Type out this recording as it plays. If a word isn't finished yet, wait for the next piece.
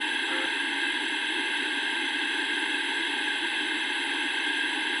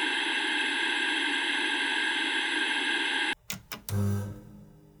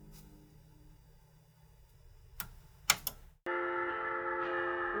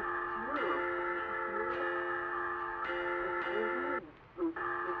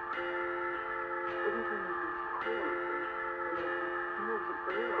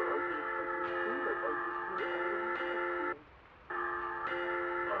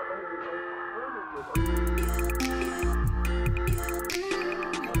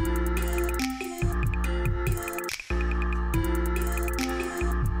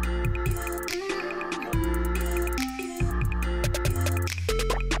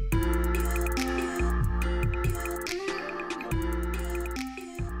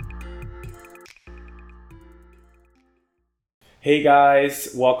Hey guys,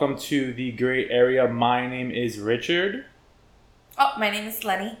 welcome to the Gray Area. My name is Richard. Oh, my name is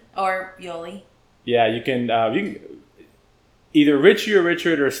Lenny, or Yoli. Yeah, you can either Richie or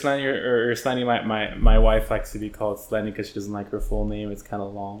Richard or Slenny or Slenny. My wife likes to be called Slenny because she doesn't like her full name. It's kind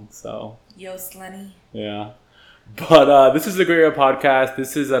of long, so. Yo, Slenny. Yeah. But this is the Gray Area podcast.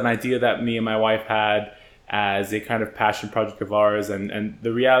 This is an idea that me and my wife had as a kind of passion project of ours. And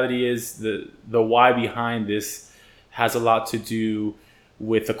the reality is the why behind this has a lot to do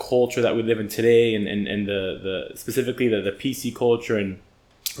with the culture that we live in today and the specifically the PC culture and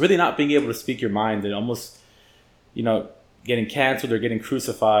really not being able to speak your mind and almost, getting canceled or getting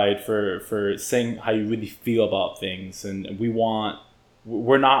crucified for saying how you really feel about things. And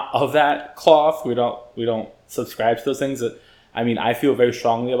we're not of that cloth. We don't subscribe to those things. I mean, I feel very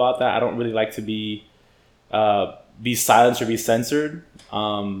strongly about that. I don't really like to be silenced or be censored. I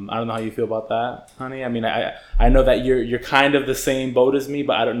don't know how you feel about that, honey. I mean, I know that you're kind of the same boat as me,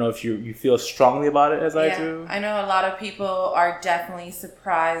 but I don't know if you feel strongly about it as I do. I know a lot of people are definitely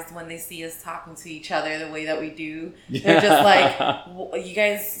surprised when they see us talking to each other the way that we do. They're just like, you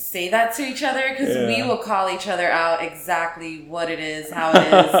guys say that to each other? Because we will call each other out exactly what it is, how it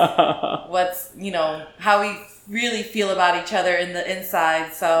is, what's, how we really feel about each other in the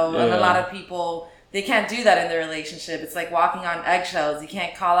inside. So and a lot of people, they can't do that in their relationship. It's like walking on eggshells. You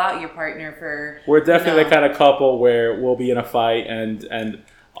can't call out your partner for... We're definitely the kind of couple where we'll be in a fight and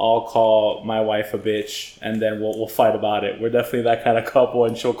I'll call my wife a bitch and then we'll fight about it. We're definitely that kind of couple,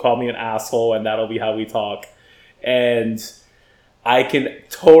 and she'll call me an asshole and that'll be how we talk. And I can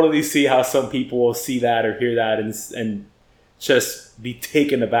totally see how some people will see that or hear that and just be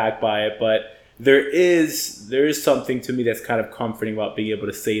taken aback by it. But there is something to me that's kind of comforting about being able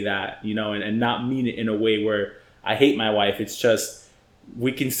to say that, and not mean it in a way where I hate my wife. It's just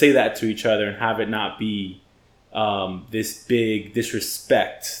we can say that to each other and have it not be this big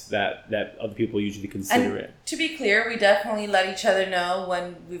disrespect that other people usually consider it. To be clear, we definitely let each other know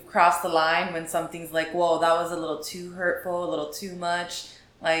when we've crossed the line, when something's like, whoa, that was a little too hurtful, a little too much.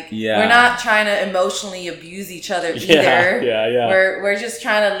 Like, we're not trying to emotionally abuse each other either. Yeah. We're just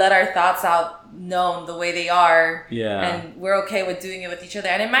trying to let our thoughts out known the way they are. Yeah. And we're okay with doing it with each other.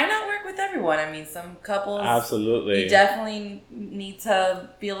 And it might not work with everyone. I mean, some couples... Absolutely. You definitely need to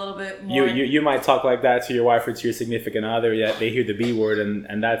be a little bit more... You might talk like that to your wife or to your significant other, yet they hear the B word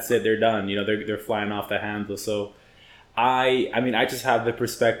and that's it. They're done. They're flying off the handle. So I just have the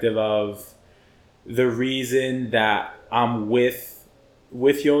perspective of the reason that I'm with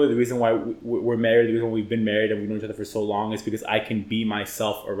Yoli, the reason why we're married, the reason why we've been married and we've known each other for so long is because I can be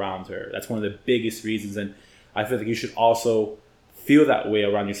myself around her. That's one of the biggest reasons. And I feel like you should also feel that way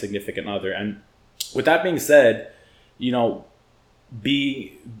around your significant other. And with that being said, being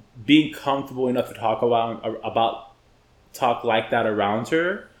comfortable enough to talk like that around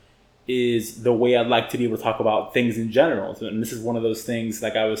her is the way I'd like to be able to talk about things in general. And this is one of those things,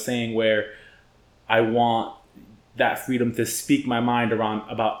 like I was saying, where I want that freedom to speak my mind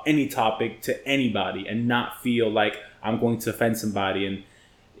about any topic to anybody and not feel like I'm going to offend somebody.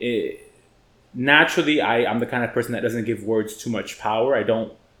 And naturally, I'm the kind of person that doesn't give words too much power. I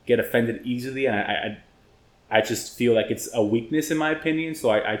don't get offended easily, and I just feel like it's a weakness in my opinion. So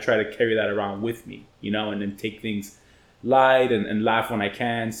I try to carry that around with me, and then take things light and laugh when I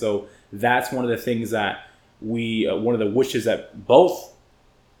can. So that's one of the things that one of the wishes that both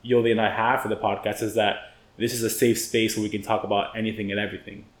Yoli and I have for the podcast is that this is a safe space where we can talk about anything and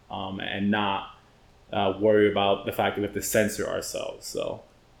everything, and not worry about the fact that we have to censor ourselves. So.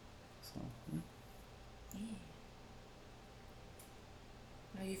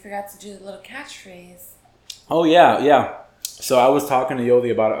 Oh, you forgot to do the little catchphrase. Oh, yeah. So I was talking to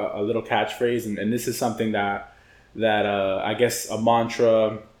Yoli about a little catchphrase, and this is something that I guess a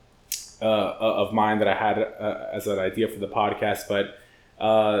mantra of mine that I had as an idea for the podcast, but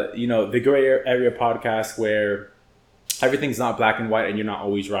the Gray Area podcast where everything's not black and white and you're not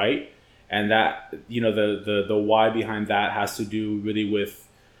always right. And that, the why behind that has to do really with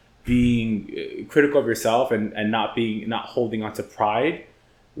being critical of yourself and not holding on to pride,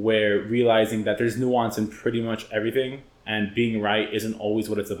 where realizing that there's nuance in pretty much everything and being right isn't always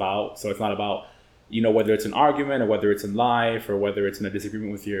what it's about. So it's not about, whether it's an argument or whether it's in life or whether it's in a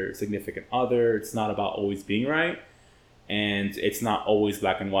disagreement with your significant other, it's not about always being right. and it's not always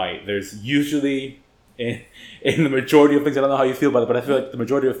black and white. There's usually in the majority of things, I don't know how you feel about it, but I feel like the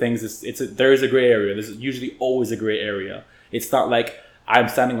majority of things there is a gray area. There's usually always a gray area. It's not like I'm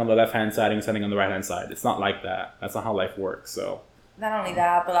standing on the left hand side and you're standing on the right hand side. It's not like that. That's not how life works. So not only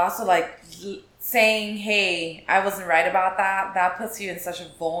that, but also like saying, "Hey, I wasn't right about that." That puts you in such a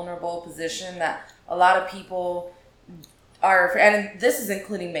vulnerable position that a lot of people are, and this is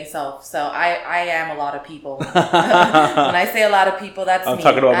including myself. So I am a lot of people. When I say a lot of people, that's I'm me.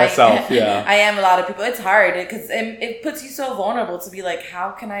 talking about myself. Yeah, I am a lot of people. It's hard because it puts you so vulnerable to be like, how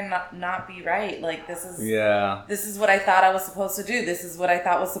can I not be right? Like this is what I thought I was supposed to do. This is what I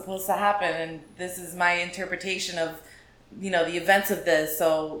thought was supposed to happen, and this is my interpretation of the events of this.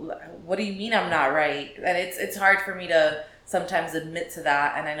 So what do you mean I'm not right? And it's hard for me to sometimes admit to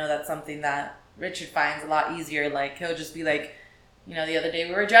that, and I know that's something that Richard finds a lot easier. Like he'll just be like, the other day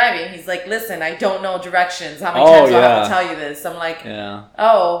we were driving, he's like, listen, I don't know directions. How many times do I have to tell you this? I'm like,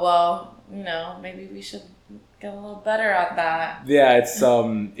 oh, well, maybe we should get a little better at that. Yeah,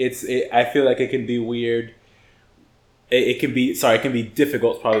 I feel like it can be weird. It can be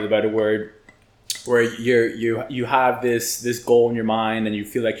difficult, is probably the better word, where you have this goal in your mind and you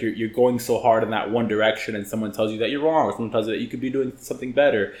feel like you're going so hard in that one direction, and someone tells you that you're wrong, or someone tells you that you could be doing something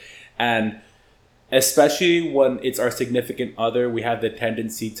better. And especially when it's our significant other, we have the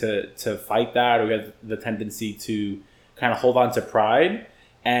tendency to fight that, or we have the tendency to kind of hold on to pride.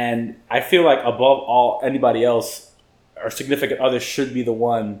 And I feel like above all anybody else, our significant other should be the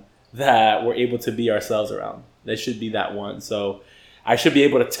one that we're able to be ourselves around. They should be that one. So I should be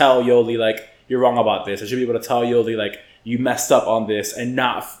able to tell Yoli, like, you're wrong about this. I should be able to tell Yoli, like, you messed up on this, and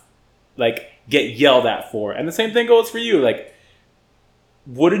not like get yelled at for. And the same thing goes for you. Like,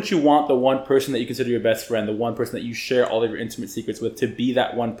 wouldn't you want the one person that you consider your best friend, the one person that you share all of your intimate secrets with, to be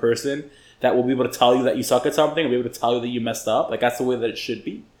that one person that will be able to tell you that you suck at something, or be able to tell you that you messed up? Like, that's the way that it should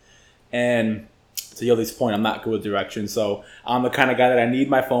be. And to Yoli's point, I'm not good with directions. So I'm the kind of guy that I need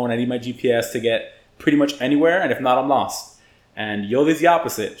my phone, I need my GPS to get pretty much anywhere. And if not, I'm lost. And Yoli's the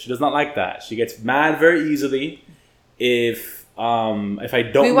opposite. She does not like that. She gets mad very easily if I don't know where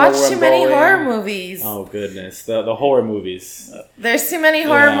I'm going. We watch too many horror movies. Oh, goodness. The horror movies. There's too many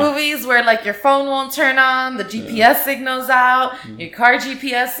horror movies where, like, your phone won't turn on, the GPS signal's out, your car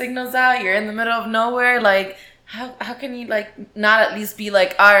GPS signal's out, you're in the middle of nowhere. Like, how can you, like, not at least be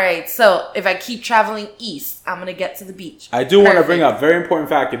like, all right, so if I keep traveling east, I'm going to get to the beach. I do want to bring up very important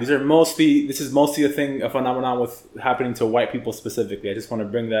factor. This is mostly a phenomenon with happening to white people specifically. I just want to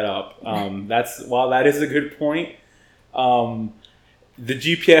bring that up. While that is a good point, the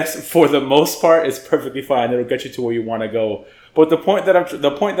GPS for the most part is perfectly fine. It'll get you to where you want to go. But the point that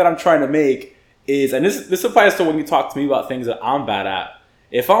I'm trying to make is, and this applies to when you talk to me about things that I'm bad at.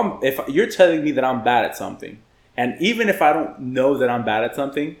 If you're telling me that I'm bad at something, and even if I don't know that I'm bad at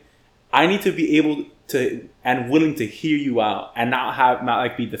something, I need to be able to and willing to hear you out and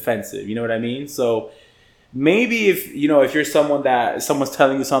not be defensive. You know what I mean? So maybe if you're someone's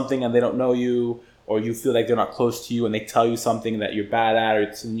telling you something and they don't know you, or you feel like they're not close to you and they tell you something that you're bad at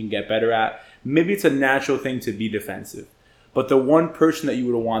or something you can get better at, maybe it's a natural thing to be defensive. But the one person that you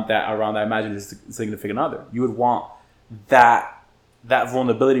would want that around, I imagine, is the significant other. You would want that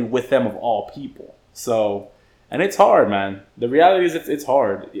vulnerability with them of all people. So, and it's hard, man. The reality is it's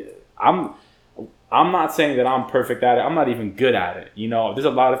hard. I'm not saying that I'm perfect at it. I'm not even good at it. There's a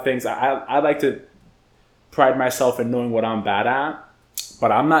lot of things. I like to pride myself in knowing what I'm bad at,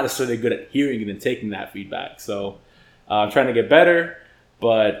 but I'm not necessarily good at hearing it and taking that feedback. So I'm trying to get better,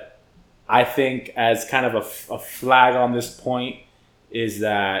 but I think as kind of a flag on this point is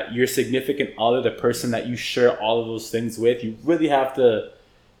that your significant other, the person that you share all of those things with, you really have to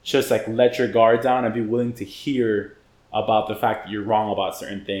just like let your guard down and be willing to hear about the fact that you're wrong about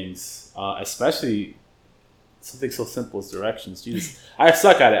certain things, especially something so simple as directions. Jesus, I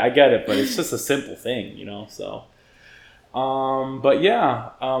suck at it. I get it, but it's just a simple thing, so... but yeah,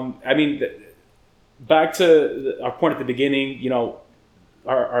 I mean, back to our point at the beginning,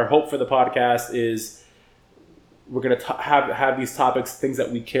 our hope for the podcast is we're going to have these topics, things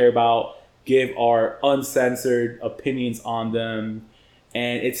that we care about, give our uncensored opinions on them.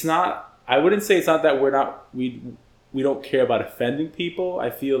 And I wouldn't say it's not that we don't care about offending people. I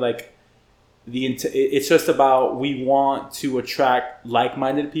feel like it's just about, we want to attract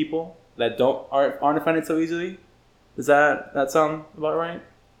like-minded people that aren't offended so easily. Does that sound about right?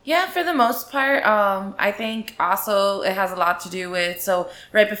 Yeah, for the most part. I think also it has a lot to do with, so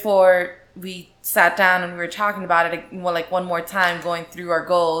right before we sat down and we were talking about it, like one more time, going through our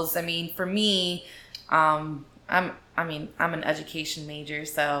goals. I mean, for me, I'm I mean, I'm an education major,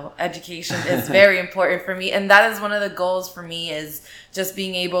 so education is very important for me. And that is one of the goals for me, is just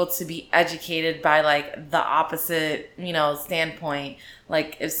being able to be educated by like the opposite, you know, standpoint.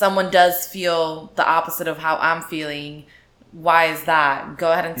 Like if someone does feel the opposite of how I'm feeling, why is that?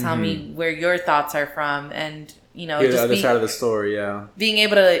 Go ahead and tell me where your thoughts are from. And, you know, hear the other side of the story, being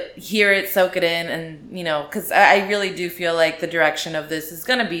able to hear it, soak it in, and, you know, because I really do feel like the direction of this is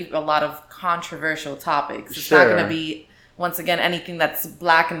going to be a lot of controversial topics. It's not going to be, once again, anything that's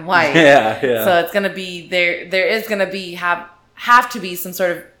black and white. Yeah. So it's going to be, there is going to be, have to be some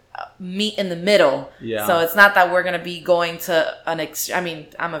sort of meet in the middle. Yeah. So it's not that we're going to be going to I mean,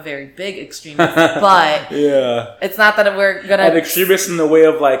 I'm a very big extremist, but yeah, it's not that we're going to... An extremist in the way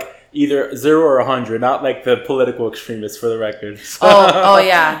of like, either 0 or 100, not like the political extremist, for the record. Oh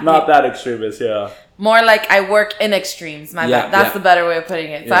yeah. Not that extremist, yeah. More like I work in extremes. That's the better way of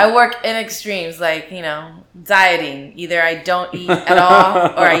putting it. So I work in extremes, like, you know, dieting. Either I don't eat at all,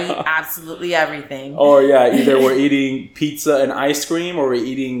 or I eat absolutely everything. Or either we're eating pizza and ice cream, or we're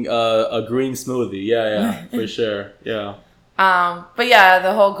eating a green smoothie. Yeah, for sure. Yeah. But yeah,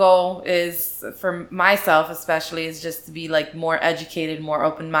 the whole goal is, for myself especially, is just to be like more educated, more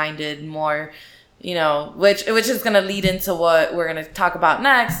open-minded, more, you know, which is going to lead into what we're going to talk about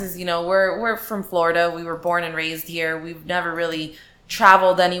next. Is, you know, we're from Florida. We were born and raised here. We've never really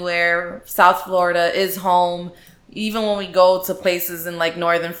traveled anywhere. South Florida is home. Even when we go to places in like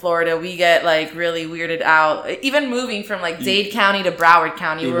northern Florida, we get like really weirded out. Even moving from like Dade County to Broward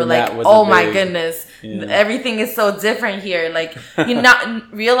County, we were like, oh my goodness, everything is so different here. Like, you're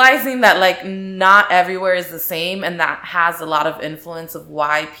not realizing that like not everywhere is the same, and that has a lot of influence of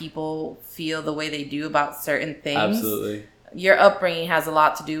why people feel the way they do about certain things. Absolutely. Your upbringing has a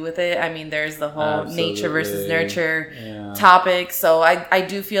lot to do with it. I mean, there's the whole nature versus nurture topic. So I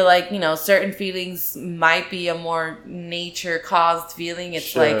do feel like, you know, certain feelings might be a more nature caused feeling.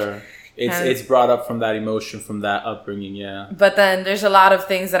 It's like it's brought up from that emotion, from that upbringing. Yeah. But then there's a lot of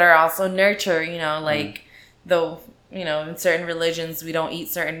things that are also nurture, you know, like though, you know, in certain religions, we don't eat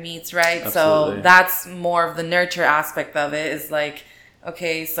certain meats, right? Absolutely. So that's more of the nurture aspect of it, is like,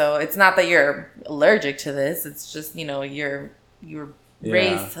 okay, so it's not that you're allergic to this. It's just, you know, you're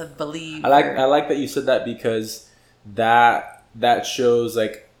raised to believe. I like that you said that, because that shows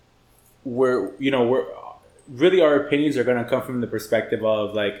like we're really, our opinions are going to come from the perspective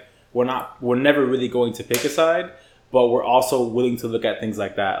of like, we're never really going to pick a side, but we're also willing to look at things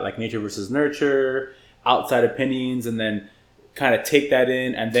like that, like nature versus nurture, outside opinions, and then kind of take that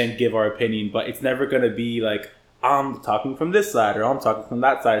in and then give our opinion. But it's never going to be like, I'm talking from this side or I'm talking from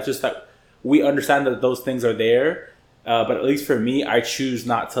that side. It's just that we understand that those things are there. But at least for me, I choose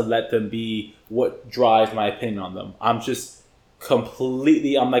not to let them be what drives my opinion on them. I'm just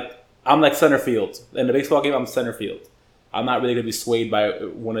completely, I'm like center field. In a baseball game, I'm center field. I'm not really going to be swayed by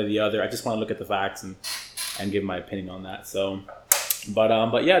one or the other. I just want to look at the facts and give my opinion on that. So,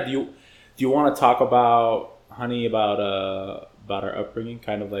 but yeah, do you want to talk about, honey, about our upbringing?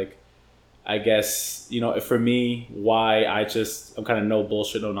 Kind of like, I guess, you know, for me, why I'm kind of no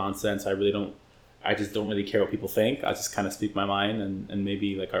bullshit, no nonsense. I just don't really care what people think. I just kind of speak my mind, and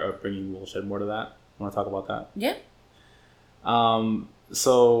maybe like our upbringing will shed more to that. Want to talk about that? Yeah.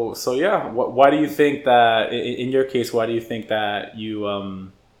 So yeah. Why do you think that, in your case, why do you think that you are,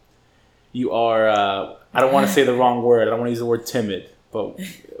 I don't want to say the wrong word. I don't want to use the word timid, but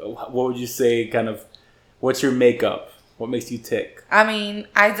what would you say, kind of, what's your makeup? What makes you tick? I mean,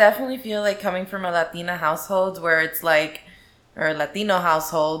 I definitely feel like coming from a Latina household where it's like, or a Latino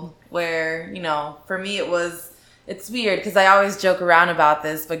household where, you know, for me it's weird because I always joke around about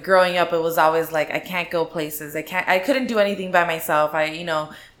this, but growing up it was always like, I can't go places. I couldn't do anything by myself.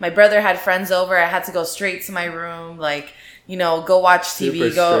 My brother had friends over. I had to go straight to my room, like, you know, go watch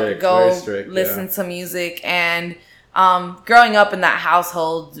TV, go listen to music. And growing up in that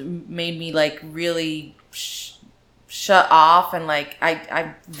household made me like really shut off, and like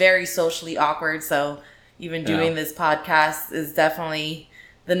I'm very socially awkward, so even doing this podcast is definitely,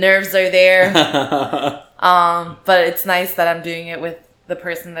 the nerves are there. But it's nice that I'm doing it with the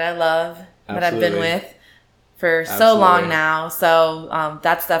person that I love, that I've been with for so long now. So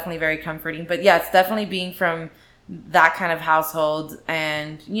that's definitely very comforting. But yeah, it's definitely being from that kind of household,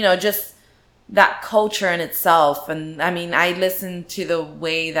 and, you know, just that culture in itself. And I mean, I listen to the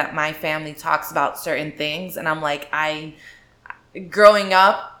way that my family talks about certain things, and I'm like, growing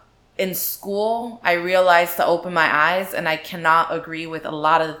up in school, I realized to open my eyes, and I cannot agree with a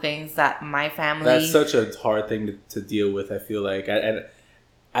lot of the things that my family... That's such a hard thing to deal with, I feel like. And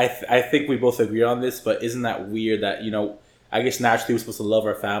I think we both agree on this, but isn't that weird that, you know, I guess naturally we're supposed to love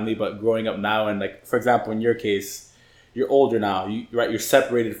our family, but growing up now, and like, for example, in your case, you're older now, you're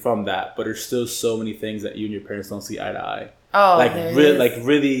separated from that, but there's still so many things that you and your parents don't see eye to eye. Oh, like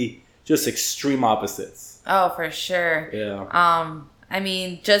really just extreme opposites. Oh, for sure. Yeah. I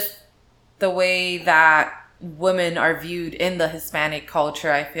mean, just the way that women are viewed in the Hispanic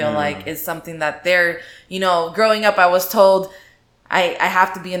culture, I feel like is something that they're, growing up, I was told I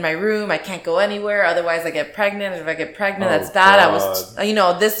have to be in my room. I can't go anywhere. Otherwise I get pregnant. If I get pregnant, that's bad. God. I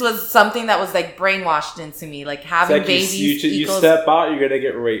was, this was something that was like brainwashed into me. Like having babies you step out, you're going to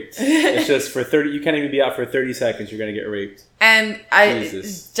get raped. It's just for 30, you can't even be out for 30 seconds. You're going to get raped. And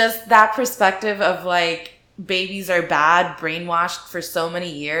just that perspective of like babies are bad, brainwashed for so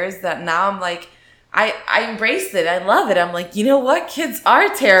many years that now I'm like, I embraced it. I love it. I'm like, you know what? Kids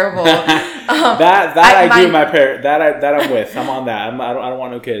are terrible. I agree with my parent. That I'm with. I'm on that. I don't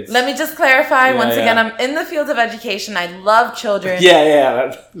want no kids. Let me just clarify again. I'm in the field of education. I love children.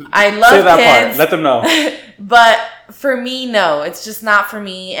 Yeah. I love Say that kids. Part. Let them know. But for me, no, it's just not for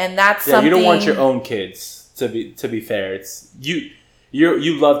me, and that's something. You don't want your own kids. To be fair, it's you.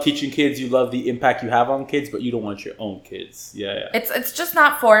 You love teaching kids. You love the impact you have on kids, but you don't want your own kids. Yeah. It's just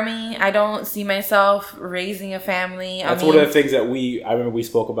not for me. I don't see myself raising a family. That's one of the things that I remember we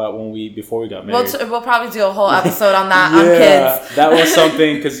spoke about before we got married. We'll probably do a whole episode on that on kids. That was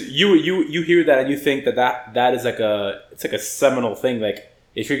something because you hear that and you think that is like it's like a seminal thing. Like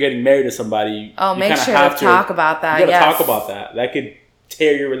if you're getting married to somebody, make sure to talk about that. You gotta talk about that. That could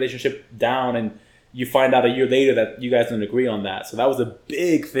tear your relationship down and. You find out a year later that you guys didn't agree on that. So that was a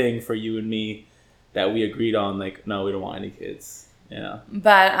big thing for you and me that we agreed on. Like, no, we don't want any kids. Yeah.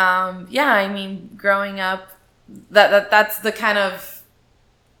 But, I mean, growing up, that's the kind of,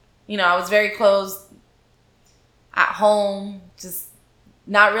 I was very closed at home, just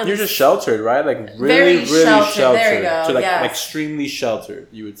not really. You're just sheltered, right? Like really sheltered. There you go. So like extremely sheltered,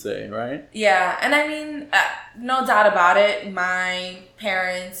 you would say, right? Yeah. And I mean, no doubt about it. My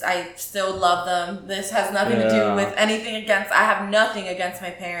parents, I still love them. This has nothing to do with anything against. I have nothing against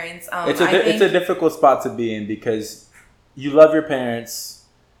my parents. It's a difficult spot to be in because you love your parents,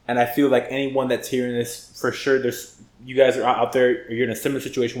 and I feel like anyone that's hearing this, for sure, you guys are out there. Or you're in a similar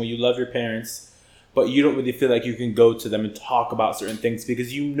situation where you love your parents, but you don't really feel like you can go to them and talk about certain things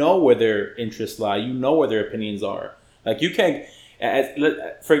because you know where their interests lie. You know where their opinions are. Like you can't.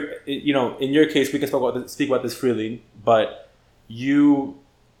 In your case, we can speak about this freely, but you're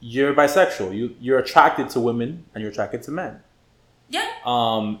bisexual. You're attracted to women and you're attracted to men. Yeah.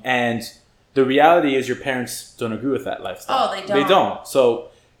 And the reality is your parents don't agree with that lifestyle. Oh, they don't. They don't. So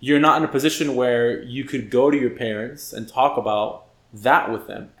you're not in a position where you could go to your parents and talk about that with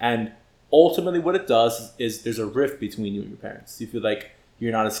them. And ultimately what it does is there's a rift between you and your parents. You feel like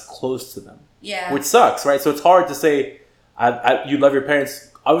you're not as close to them. Yeah. Which sucks, right? So it's hard to say, you love your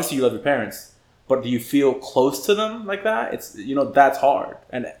parents. Obviously you love your parents, but do you feel close to them like that? It's, that's hard.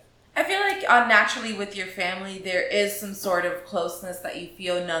 And I feel like naturally with your family, there is some sort of closeness that you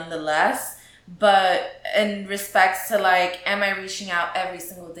feel nonetheless. But in respects to like, am I reaching out every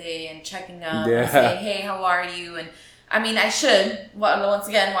single day and checking up and saying, hey, how are you? And I mean, I should. Once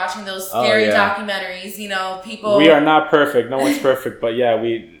again, watching those scary documentaries, people. We are not perfect. No one's perfect. But yeah,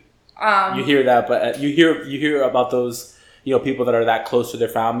 you hear that. But you hear about those, people that are that close to their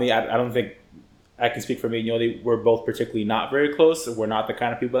family. I don't think I can speak for me. We're both particularly not very close. We're not the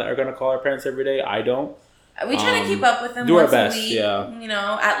kind of people that are going to call our parents every day. I don't. We try to keep up with them. Do once our best. A week,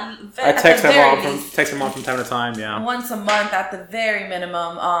 I at text my mom from time to time. Yeah. Once a month at the very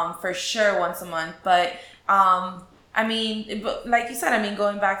minimum. For sure, once a month. But I mean, like you said,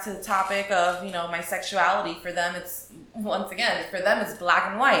 going back to the topic of, my sexuality, for them, it's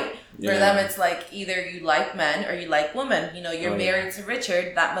black and white. For them, it's like either you like men or you like women. You're married to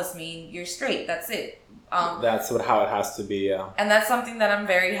Richard. That must mean you're straight. That's it. That's how it has to be, yeah. And that's something that I'm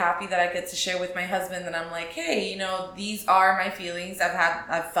very happy that I get to share with my husband. And I'm like, hey, these are my feelings.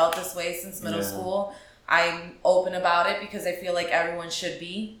 I've felt this way since middle school. I'm open about it because I feel like everyone should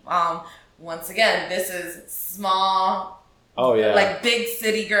be. Once again, this is small, like big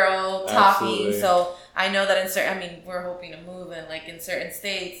city girl talking. Absolutely. So I know that we're hoping to move in in certain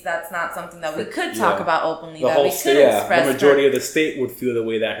states. That's not something that we could talk about openly. The whole state, the majority of the state would feel the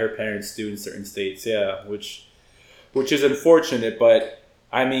way that her parents do in certain states. Yeah, which is unfortunate. But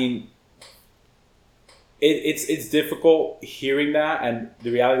I mean, it's difficult hearing that. And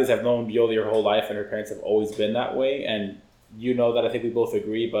the reality is, I've known Viola your whole life, and her parents have always been that way. And that I think we both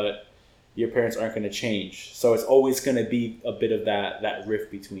agree, but your parents aren't going to change. So it's always going to be a bit of that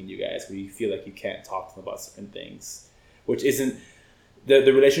rift between you guys where you feel like you can't talk to them about certain things, which isn't, the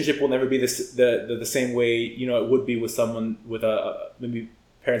relationship will never be the same way, it would be with someone with maybe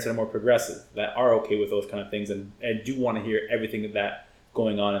parents that are more progressive, that are okay with those kind of things and do want to hear everything that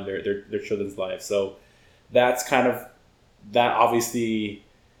going on in their children's lives. So that's kind of, that obviously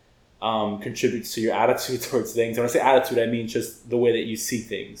contributes to your attitude towards things. When I say attitude, I mean just the way that you see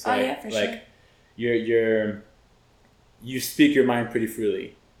things. Right? Oh yeah, for sure. You speak your mind pretty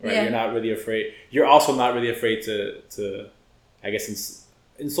freely, right? Yeah. You're not really afraid. You're also not really afraid to I guess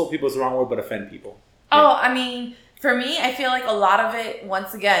insult people is the wrong word, but offend people. Oh, I mean, for me, I feel like a lot of it,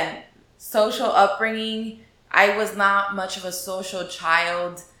 once again, social upbringing. I was not much of a social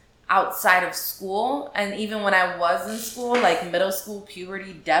child outside of school. And even when I was in school, like middle school,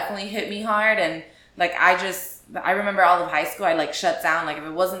 puberty definitely hit me hard. And like, I remember all of high school, I like shut down. Like if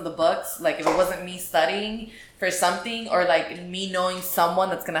it wasn't the books, like if it wasn't me studying for something, or like me knowing someone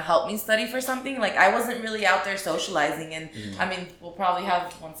that's going to help me study for something, like I wasn't really out there socializing. And I mean, we'll probably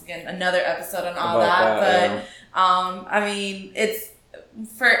have, once again, another episode on all that. I mean, it's,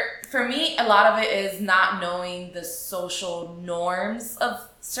 for me, a lot of it is not knowing the social norms of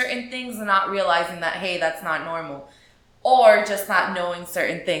certain things and not realizing that, hey, that's not normal, or just not knowing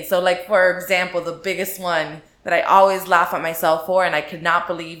certain things. So like, for example, the biggest one that I always laugh at myself for, and I could not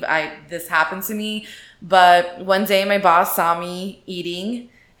believe this happened to me, but one day my boss saw me eating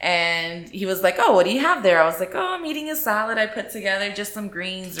and he was like, "Oh, what do you have there?" I was like, "Oh, I'm eating a salad I put together, just some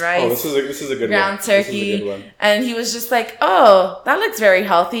greens, rice." Oh, this is a good ground one. turkey. This is a good one. And he was just like, "Oh, that looks very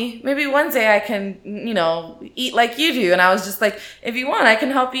healthy. Maybe one day I can, eat like you do." And I was just like, "If you want, I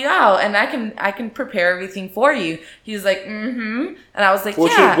can help you out, and I can prepare everything for you." He was like, "Mm-hmm," and I was like,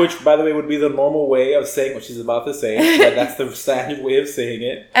 "Yeah." Which, by the way, would be the normal way of saying what she's about to say. But that's the standard way of saying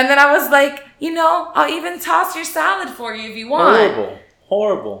it. And then I was like, "I'll even toss your salad for you if you want."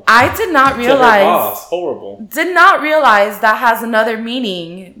 Horrible. I did not realize. Horrible. Did not realize that has another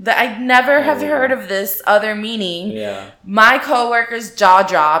meaning. That I never have heard of this other meaning. Yeah. My coworker's jaw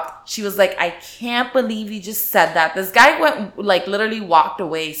dropped. She was like, "I can't believe you just said that." This guy went, like, literally walked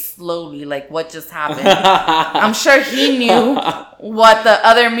away slowly. Like, what just happened? I'm sure he knew what the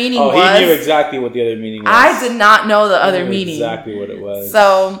other meaning was. Oh, he knew exactly what the other meaning was. I did not know the other meaning. Exactly what it was.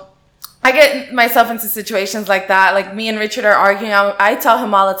 So I get myself into situations like that. Like, me and Richard are arguing. I tell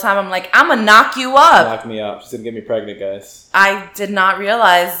him all the time, I'm like, "I'm gonna knock you up." Knock me up. She's gonna get me pregnant, guys. I did not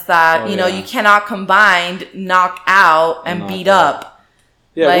realize that, you cannot combine knock out and beat up.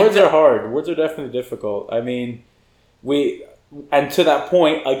 Yeah, like, words are hard. Words are definitely difficult. I mean, and to that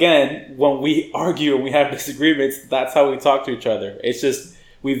point, again, when we argue and we have disagreements, that's how we talk to each other. It's just,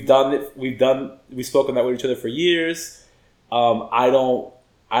 we've spoken that with each other for years. I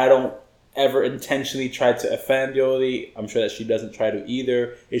don't ever intentionally try to offend Yoli. I'm sure that she doesn't try to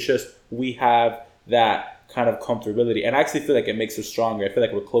either. It's just, we have that kind of comfortability. And I actually feel like it makes us stronger. I feel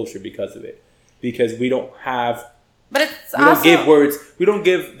like we're closer because of it. Because we don't have... But we don't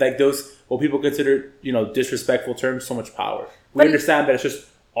give like those, what people consider, disrespectful terms, so much power. We understand that it's just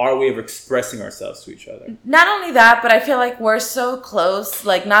our way of expressing ourselves to each other. Not only that, but I feel like we're so close.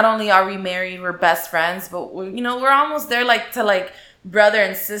 Like, not only are we married, we're best friends, but we're almost there, like, to like brother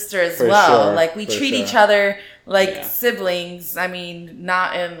and sister as well. Sure, like, we treat each other like siblings. I mean,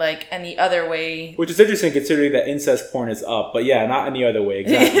 not in like any other way. Which is interesting considering that incest porn is up. But yeah, not any other way.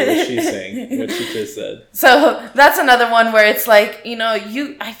 Exactly what she's saying. What she just said. So that's another one where it's like,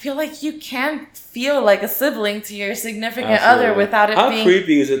 I feel like you can feel like a sibling to your significant other without it being... How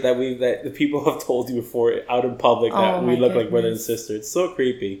creepy is it that the people have told you before out in public that we look like brother and sister? It's so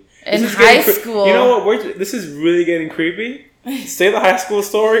creepy. In high school. You know what? This is really getting creepy. Say the high school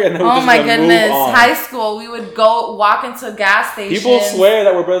story and then oh my goodness, high school, we would go walk into a gas station. People swear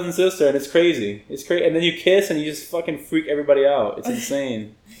that we're brother and sister, and it's crazy. It's crazy, and then you kiss and you just fucking freak everybody out. It's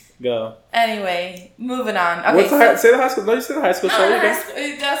insane. Go. Anyway, moving on. Okay, say the high school. No, you say the high school story.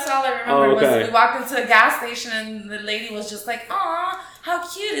 That's all I remember was we walked into a gas station and the lady was just like, "Aw, how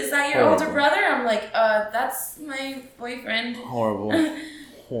cute! Is that your older brother?" I'm like, that's my boyfriend."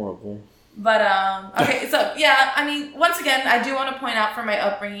 Horrible. But, okay, so, yeah, I mean, once again, I do want to point out for my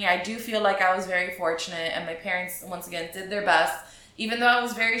upbringing, I do feel like I was very fortunate, and my parents, once again, did their best. Even though I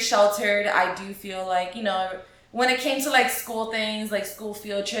was very sheltered, I do feel like, when it came to, like, school things, like school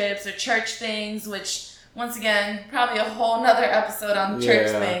field trips or church things, which, once again, probably a whole nother episode on church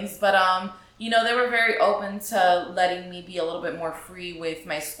things, but, they were very open to letting me be a little bit more free with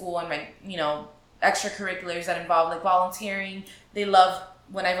my school and my, extracurriculars that involve, like, volunteering. They love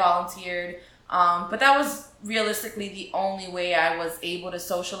when I volunteered. But that was realistically the only way I was able to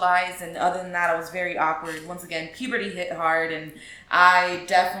socialize. And other than that, I was very awkward. Once again, puberty hit hard, and I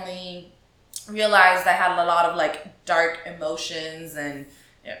definitely realized I had a lot of like dark emotions and,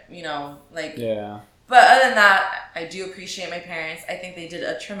 like... Yeah. But other than that, I do appreciate my parents. I think they did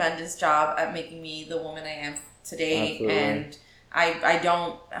a tremendous job at making me the woman I am today. Absolutely. And I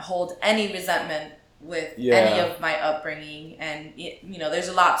don't hold any resentment with any of my upbringing. And, you know, there's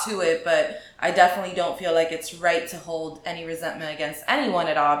a lot to it, but I definitely don't feel like it's right to hold any resentment against anyone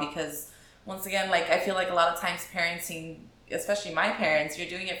at all because, once again, like, I feel like a lot of times parenting, especially my parents, you're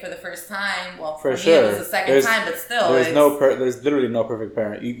doing it for the first time. Well, for me, it was the second time, but still. There's literally no perfect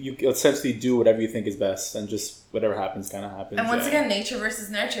parent. You essentially do whatever you think is best, and just whatever happens kind of happens. And once again, nature versus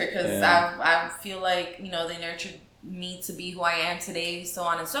nurture, because I feel like, you know, they nurtured me to be who I am today, so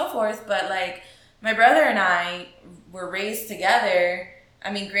on and so forth. But, like, my brother and I were raised together.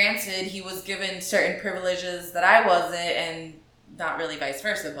 I mean, granted, he was given certain privileges that I wasn't, and not really vice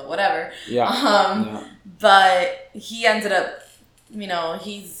versa, but whatever. But he ended up, you know,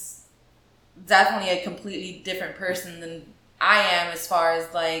 he's definitely a completely different person than I am as far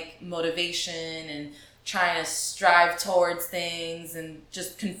as, like, motivation and trying to strive towards things and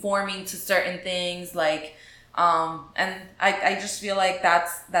just conforming to certain things. Like, and I just feel like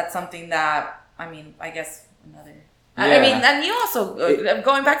that's something that, I mean, I guess another... I mean, and you also,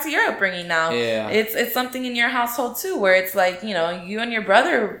 going back to your upbringing now, it's something in your household too, where it's like, you know, you and your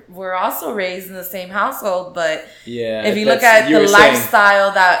brother were also raised in the same household, but if you look at the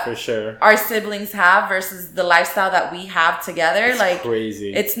lifestyle that for sure our siblings have versus the lifestyle that we have together, it's like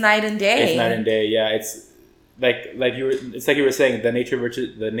crazy. It's night and day. It's night and day. Yeah, it's like you were saying, the nature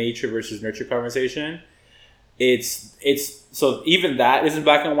versus nurture conversation. It's so even that isn't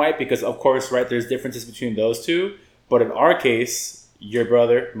black and white because, of course, right, there's differences between those two. But in our case, your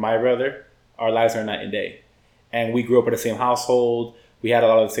brother, my brother, our lives are night and day. And we grew up in the same household. We had a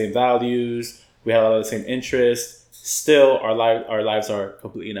lot of the same values. We had a lot of the same interests. Still, our lives are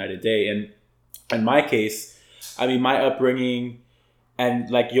completely night and day. And in my case, I mean, my upbringing, and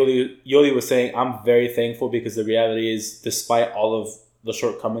like Yoli was saying, I'm very thankful because the reality is, despite all of the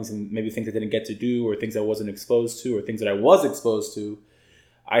shortcomings and maybe things I didn't get to do or things I wasn't exposed to or things that I was exposed to,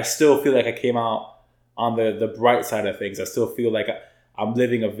 I still feel like I came out on the bright side of things. I still feel like I'm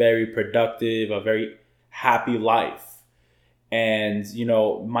living a very productive, a very happy life. And, you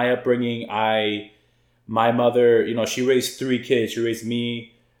know, my upbringing, my mother, you know, she raised 3 kids. She raised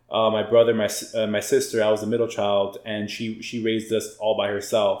me, my brother, my sister. I was the middle child, and she raised us all by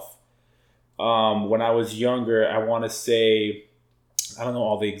herself. When I was younger, I want to say, I don't know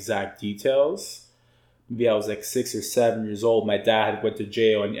all the exact details. Maybe I was like 6 or 7 years old. My dad went to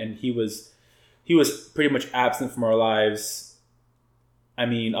jail, and he was pretty much absent from our lives. I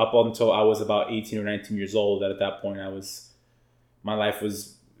mean, up until I was about 18 or 19 years old. At that point, my life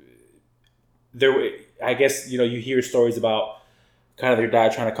was there. I guess, you know, you hear stories about kind of your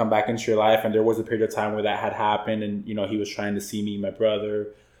dad trying to come back into your life, and there was a period of time where that had happened, and, you know, he was trying to see me and my brother.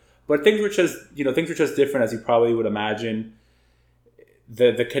 But things were just different, as you probably would imagine.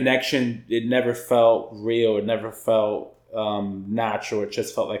 The connection, it never felt real. It never felt natural. It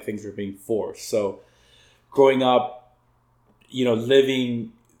just felt like things were being forced. So growing up, you know,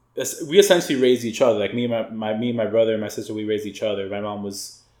 living, we essentially raised each other. Like me and my brother and my sister, we raised each other. My mom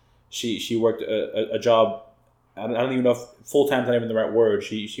was, she worked a job. I don't even know if full time is not even the right word.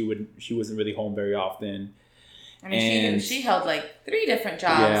 She wasn't really home very often. I mean, she held like 3 different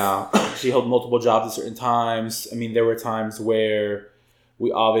jobs. Yeah, she held multiple jobs at certain times. I mean, there were times where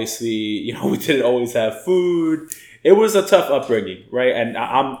we obviously, you know, we didn't always have food. It was a tough upbringing, right? And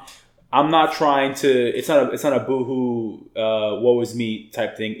I'm not trying to. It's not a boohoo, woe is me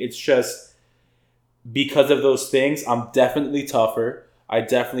type thing. It's just because of those things, I'm definitely tougher. I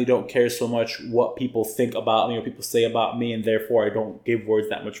definitely don't care so much what people think about me or people say about me, and therefore I don't give words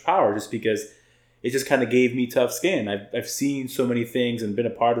that much power. Just because it just kind of gave me tough skin. I've seen so many things and been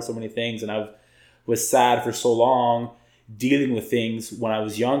a part of so many things, and I was sad for so long dealing with things when I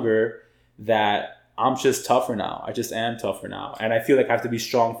was younger that I'm just tougher now. I just am tougher now. And I feel like I have to be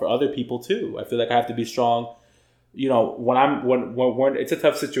strong for other people too. I feel like I have to be strong, you know, when it's a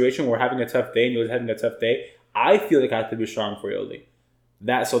tough situation, we're having a tough day and you're having a tough day, I feel like I have to be strong for Yoli.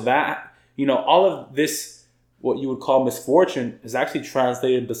 That, you know, all of this, what you would call misfortune, is actually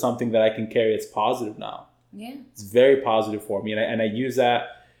translated into something that I can carry as positive now. Yeah. It's very positive for me. And I use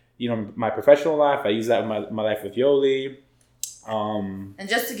that, you know, my professional life. I use that in my life with Yoli. And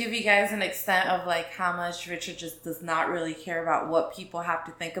just to give you guys an extent of like how much Richard just does not really care about what people have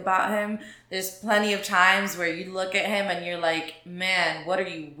to think about him, there's plenty of times where you look at him and you're like, man, what are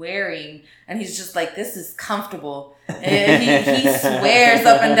you wearing? And he's just like, this is comfortable. And he swears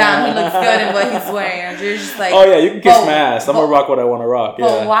up and down he looks good in what he's wearing. And you're just like, oh yeah, you can kiss my ass. I'm gonna rock what I want to rock. Yeah.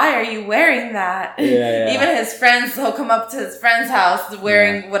 But why are you wearing that? Yeah. Even his friends, he'll come up to his friend's house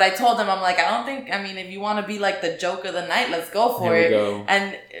wearing what I told him. I'm like, if you want to be like the joke of the night, let's go for it. Go.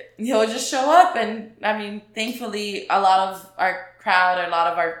 And he'll just show up. And I mean, thankfully, a lot of our crowd, a lot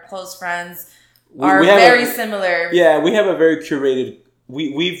of our close friends are very similar. Yeah, we have a very curated.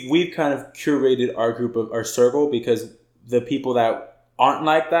 We've kind of curated our group of our circle, because the people that aren't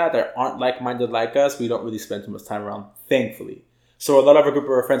like that aren't like-minded like us, we don't really spend too much time around, thankfully. So a lot of our group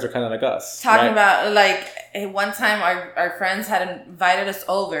of our friends are kind of like us. Talking about, like, one time our friends had invited us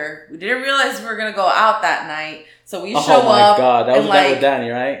over. We didn't realize we were going to go out that night. So we show up. Oh my God. That was like, with Danny,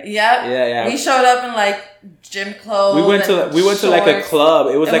 right? Yep. Yeah. We showed up in like gym clothes. We went to like a club.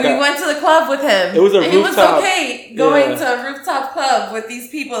 It was and like we went to the club with him. It was a rooftop. He was okay going to a rooftop club with these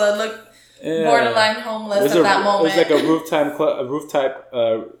people that looked borderline homeless at that moment. It was like a rooftop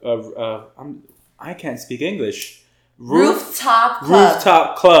club. I can't speak English.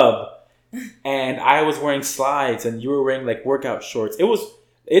 Rooftop club. And I was wearing slides and you were wearing like workout shorts.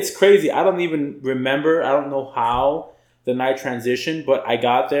 It's crazy. I don't even remember. I don't know how the night transitioned, but I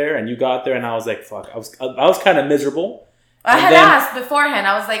got there and you got there and I was like, fuck. I was kind of miserable. I had asked beforehand.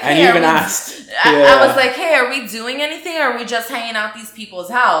 I was like, hey, I was like, hey, are we doing anything or are we just hanging out at these people's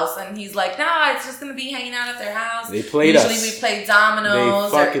house? And he's like, no, it's just going to be hanging out at their house. They played us. Usually we play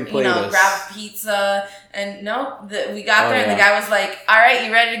dominoes or, grab pizza. And no, we got there and the guy was like, all right,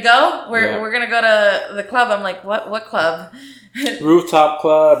 you ready to go? We're going to go to the club. I'm like, what club? Rooftop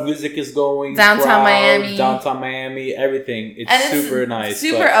club, music is going. Downtown Miami, everything. It's super nice.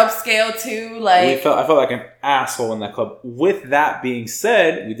 Super upscale too. Like I felt like an asshole in that club. With that being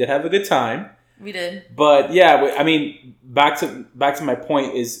said, we did have a good time. We did. But yeah, I mean, back to my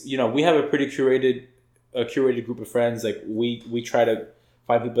point is, we have a pretty curated group of friends. Like we try to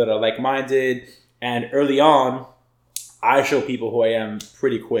find people that are like-minded, and early on, I show people who I am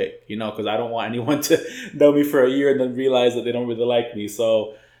pretty quick, because I don't want anyone to know me for a year and then realize that they don't really like me.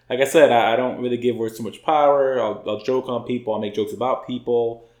 So, like I said, I don't really give words too much power. I'll joke on people. I'll make jokes about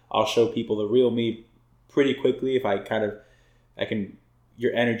people. I'll show people the real me pretty quickly if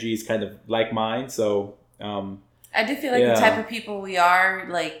your energy is kind of like mine. So, I do feel like the type of people we are,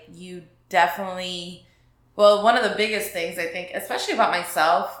 like, you definitely... Well, one of the biggest things I think, especially about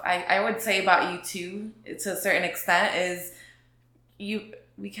myself, I would say about you too, to a certain extent, is we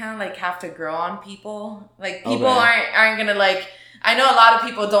kind of like have to grow on people. Like people aren't gonna like. I know a lot of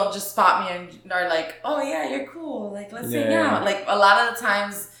people don't just spot me and are like, "Oh yeah, you're cool. Like let's hang out." Like a lot of the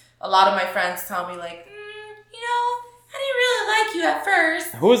times, a lot of my friends tell me like, I didn't really like you at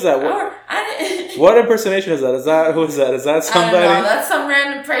first. Who is that? What impersonation is that? Who is that? Is that somebody? I don't know. That's some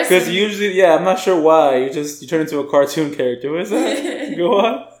random person. Because usually, I'm not sure why. You turn into a cartoon character. Who is that? Go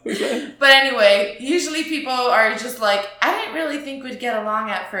on. Who's that? But anyway, usually people are just like, I didn't really think we'd get along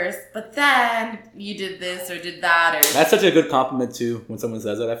at first, but then you did this or did that. Or that's such a good compliment too when someone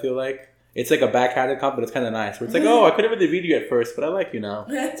says that. I feel like it's like a backhanded compliment. It's kind of nice. Where it's like, oh, I couldn't really read you at first, but I like you now.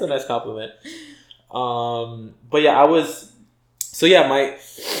 It's a nice compliment. But yeah,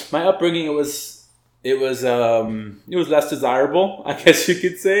 my upbringing, it was less desirable, I guess you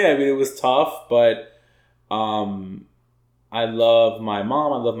could say. I mean, it was tough, but, I love my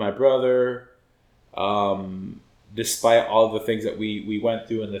mom. I love my brother. Despite all of the things that we went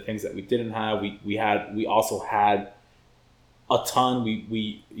through and the things that we didn't have, we also had a ton.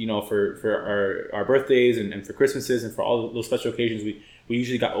 We for our birthdays and for Christmases and for all those special occasions, we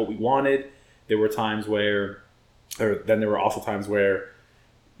usually got what we wanted. There were times where we were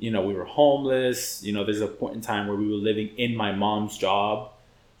homeless. There's a point in time where we were living in my mom's job.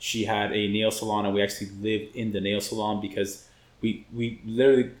 She had a nail salon, and we actually lived in the nail salon because we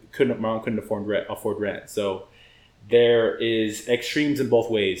literally couldn't afford rent. So there is extremes in both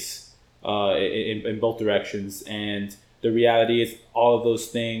ways, in both directions. And the reality is, all of those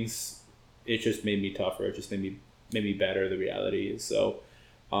things, it just made me tougher. It just made me better. The reality is so.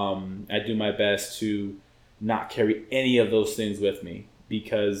 I do my best to not carry any of those things with me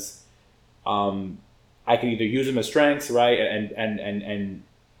because I can either use them as strengths, right,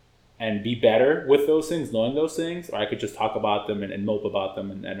 and be better with those things, knowing those things, or I could just talk about them and mope about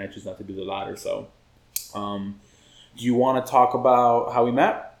them, and I choose not to do the latter. So, do you want to talk about how we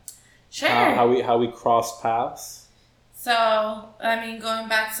met? Sure. How we crossed paths? So, I mean, going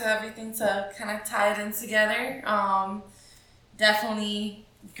back to everything to kind of tie it in together, definitely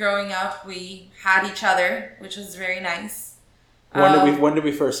growing up, we had each other, which was very nice. When did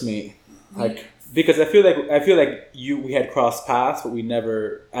we first meet? Like, because I feel like we had crossed paths, but we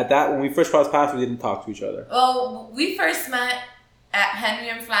never when we first crossed paths, we didn't talk to each other. Well, we first met at Henry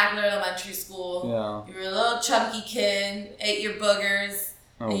M. Flagler Elementary School. Yeah. You were a little chunky kid, ate your boogers,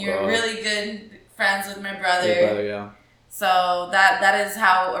 and you were really good friends with my brother. Your brother, yeah. So that is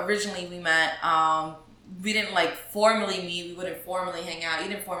how originally we met. We didn't like formally meet. We wouldn't formally hang out. You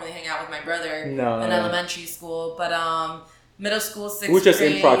didn't formally hang out with my brother in elementary school, but middle school, 6th grade. We were just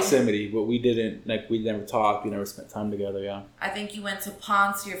in proximity, but we never talked. We never spent time together. Yeah. I think you went to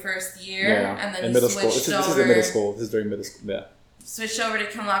Ponce your first year, and then in you middle switched school. over. This is in middle school. This is during middle school. Yeah. Switched over to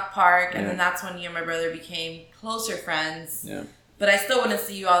Kinloch Park, and then that's when you and my brother became closer friends. Yeah. But I still wouldn't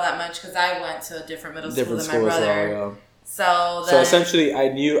see you all that much because I went to a different middle school than my brother. As well, yeah. So essentially, I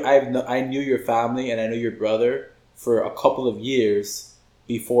knew your family and I knew your brother for a couple of years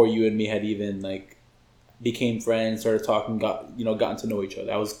before you and me had even like became friends, started talking, gotten to know each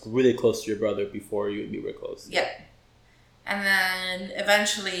other. I was really close to your brother before you and me were close. Yep. And then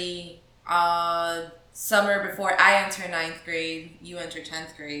eventually, summer before I enter 9th grade, you enter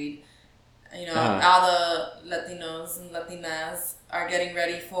 10th grade. All the Latinos and Latinas are getting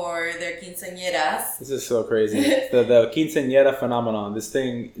ready for their quinceañeras. This is so crazy. the quinceañera phenomenon. This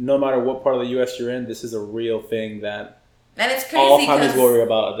thing, no matter what part of the U.S. you're in, this is a real thing that and it's crazy all families worry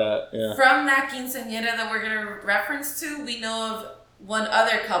about that. Yeah. From that quinceañera that we're going to reference to, we know of one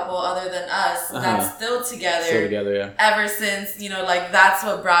other couple other than us that's still together. Still together, yeah. Ever since, that's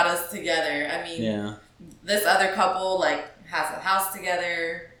what brought us together. I mean, this other couple, has a house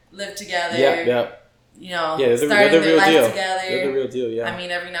together, live together. Yep. They're the real deal. Together. They're the real deal, yeah. I mean,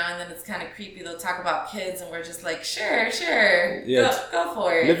 every now and then it's kind of creepy. They'll talk about kids, and we're just like, sure, yeah. go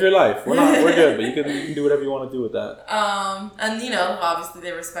for it. Live your life. We're good, but you can do whatever you want to do with that. And obviously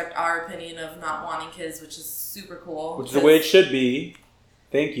they respect our opinion of not wanting kids, which is super cool. Which is the way it should be.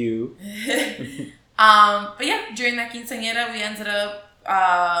 Thank you. But yeah, during that quinceañera, we ended up.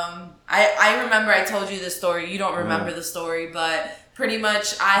 I remember I told you this story. You don't remember the story, but pretty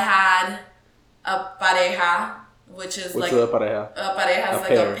much I had a pareja, which is What's a pareja? A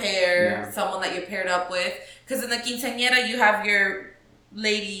pareja is a pair, someone that you're paired up with. Because in the quinceañera, you have your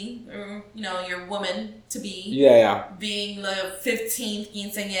lady, or, your woman to be. Yeah. Being the 15th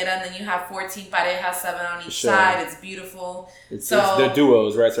quinceañera, and then you have 14 parejas, 7 on each side. It's beautiful. They're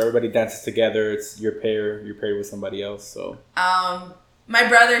duos, right? So everybody dances together. It's you're paired with somebody else. So. My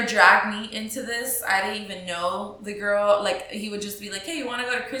brother dragged me into this. I didn't even know the girl. He would just be like, hey, you want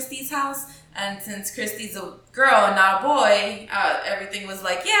to go to Christy's house? And since Christy's a girl and not a boy, everything was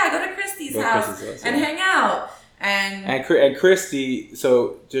like, yeah, go to Christy's house and hang out. And Christy,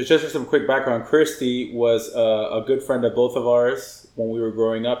 so just for some quick background, Christy was a good friend of both of ours when we were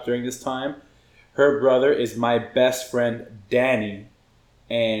growing up during this time. Her brother is my best friend, Danny.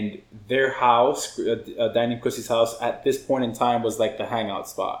 And their house, Danny and Christy's house, at this point in time was like the hangout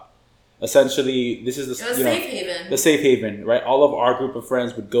spot. Essentially, this is the safe haven. The safe haven, right? All of our group of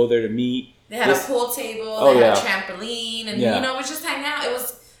friends would go there to meet. They had a pool table. They had a trampoline, and it was just hang out. It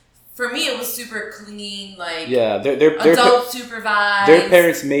was for me. It was super clean, their adult supervised. Their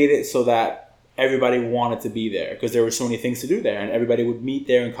parents made it so that everybody wanted to be there because there were so many things to do there, and everybody would meet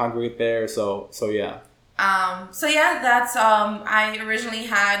there and congregate there. So yeah. That's I originally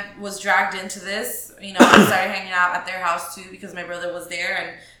was dragged into this. I started hanging out at their house too because my brother was there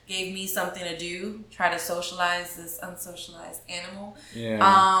and gave me something to do, try to socialize this unsocialized animal.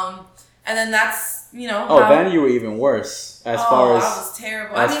 Yeah. And then that's then you were even worse I was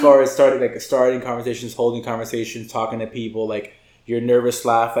terrible. Far as starting conversations, holding conversations, talking to people, like your nervous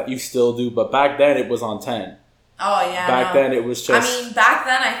laugh that you still do, but back then it was on 10. Oh, yeah. Back then it was just... back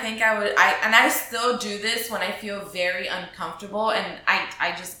then I think I still do this when I feel very uncomfortable and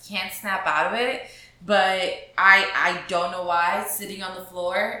I just can't snap out of it. But I don't know why sitting on the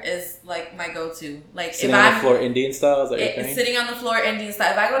floor is like my go-to. Sitting on the floor Indian style? Is that your thing? Sitting on the floor Indian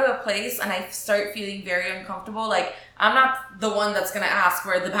style. If I go to a place and I start feeling very uncomfortable, I'm not the one that's gonna ask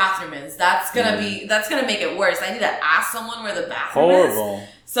where the bathroom is. That's gonna make it worse. I need to ask someone where the bathroom is. Horrible.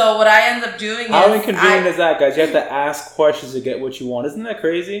 So what I end up doing is... How inconvenient is that, guys? You have to ask questions to get what you want. Isn't that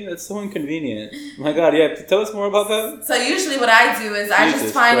crazy? That's so inconvenient. Oh my God, tell us more about that. So usually what I do is I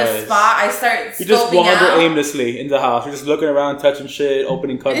just find a spot. I start scoping out. You just wander aimlessly in the house. You're just looking around, touching shit,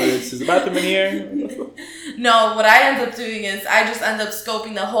 opening cupboards. Is the bathroom in here? No, what I end up doing is I just end up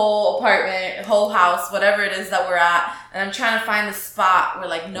scoping the whole apartment, whole house, whatever it is that we're at. And I'm trying to find a spot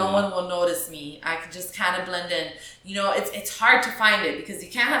where no one will notice me. I can just kind of blend in. It's hard to find it because you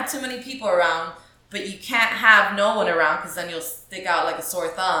can't have too many people around. but you can't have no one around because then you'll stick out like a sore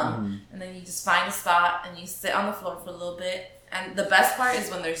thumb. Mm-hmm. And then you just find a spot and you sit on the floor for a little bit. And the best part is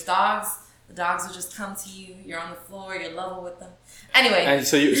when there's dogs, the dogs will just come to you. You're on the floor. You're level with them. Anyway.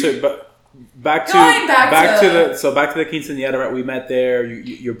 And but back to the quinceañera, right? We met there.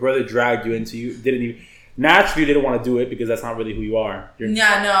 Your brother dragged you into. You didn't want to do it because that's not really who you are. You're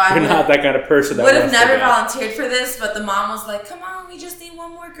not that kind of person. That would have never volunteered for this, but the mom was like, "Come on, we just need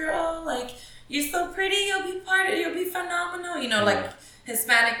one more girl. Like, you're so pretty. You'll be phenomenal. You know, like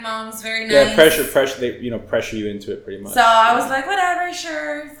Hispanic moms, very nice. Yeah, pressure. They pressure you into it pretty much. So I was like, whatever,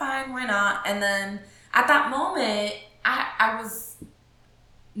 sure, fine, why not? And then at that moment, I was.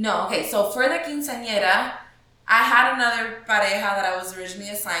 No, okay, so for the quinceañera, I had another pareja that I was originally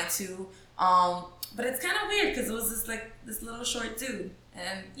assigned to, but it's kind of weird because it was this little short dude,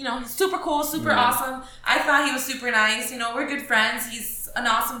 and he's super cool, super awesome. I thought he was super nice. We're good friends. He's an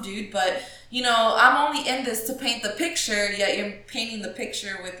awesome dude, but I'm only in this to paint the picture. Yet you're painting the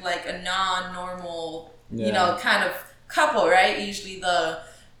picture with like a non-normal, kind of couple, right? Usually the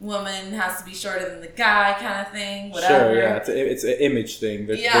woman has to be shorter than the guy, kind of thing. Whatever. Sure, yeah, it's an image thing.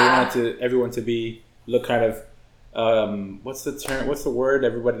 They want everyone to look kind of what's the term? What's the word?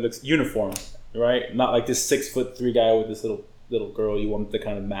 Everybody looks uniform, right? Not like this 6'3" guy with this little girl. You want to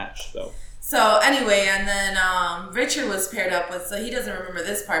kind of match, though. So anyway, and then Richard was paired up with. So he doesn't remember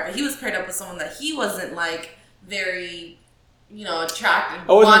this part, but he was paired up with someone that he wasn't like very. Attractive.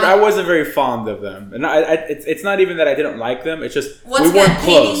 I wasn't very fond of them, and it's not even that I didn't like them. It's just we weren't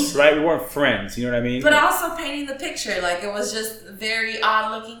close, right? We weren't friends. You know what I mean? But also painting the picture, like it was just a very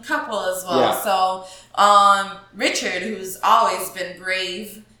odd-looking couple as well. Yeah. So, Richard, who's always been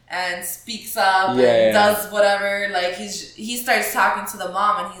brave and speaks up and does whatever, like he starts talking to the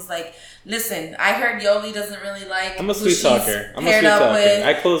mom, and he's like, "Listen, I heard Yoli doesn't really like I'm a sweet talker.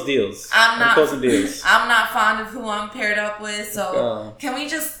 I close deals. I'm closing deals. I'm not fond of who I'm paired up with, so can we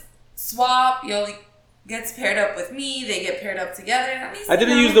just swap? Yoli gets paired up with me. They get paired up together. At least I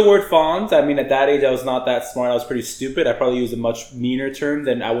didn't use the word fond. I mean, at that age, I was not that smart. I was pretty stupid. I probably used a much meaner term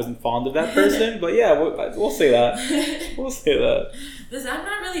than I wasn't fond of that person. But yeah, we'll say that. We'll say that. I'm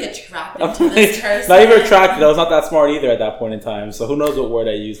not really attracted to this person. Not even attracted. I was not that smart either at that point in time. So who knows what word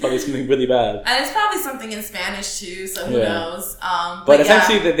I used? Probably something really bad. And it's probably something in Spanish too. So who knows? But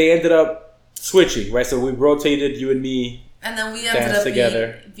essentially, they ended up switching, right? So we rotated, you and me. And then we ended up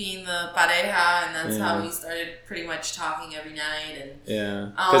being the pareja, and that's how we started pretty much talking every night.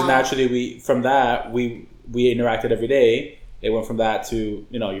 And because naturally we interacted every day. It went from that to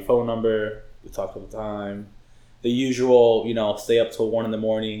your phone number. We talked all the time. The usual, stay up till 1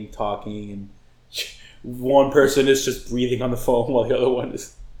 a.m. talking, and one person is just breathing on the phone while the other one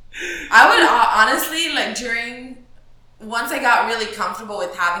is. I would honestly once I got really comfortable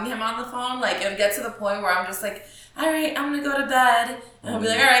with having him on the phone, like it would get to the point where I'm just like, all right, I'm gonna go to bed, and I'll be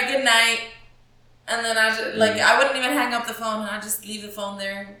like, all right, good night, and then I wouldn't even hang up the phone, and I'd just leave the phone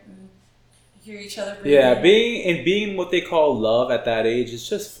there and hear each other breathing. Yeah, being what they call love at that age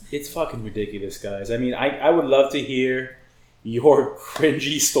is it's fucking ridiculous, guys. I mean, I would love to hear your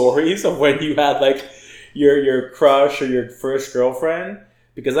cringy stories of when you had like your crush or your first girlfriend,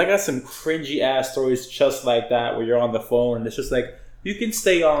 because I got some cringy ass stories just like that where you're on the phone and it's just like you can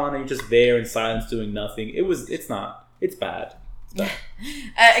stay on and you're just there in silence doing nothing. It's bad.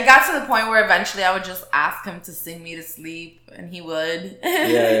 It got to the point where eventually I would just ask him to sing me to sleep, and he would.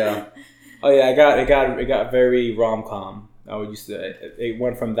 Yeah. Oh yeah, it got very rom-com. It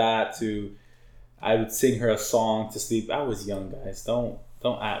went from that to I would sing her a song to sleep. I was young, guys. Don't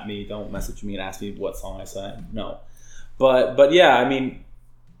at me. Don't message me and ask me what song I sang. No, but yeah, I mean.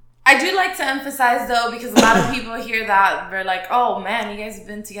 I do like to emphasize, though, because a lot of people hear that, they're like, oh, man, you guys have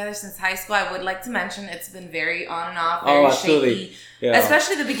been together since high school. I would like to mention it's been very on and off, very shaky. Yeah.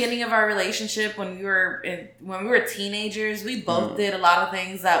 Especially the beginning of our relationship when we were teenagers. We both did a lot of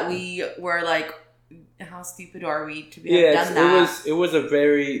things that we were like, how stupid are we to have done that? It was a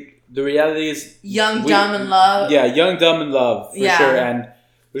very... The reality is... Young, dumb, in love. Yeah, young, dumb, in love, for sure. And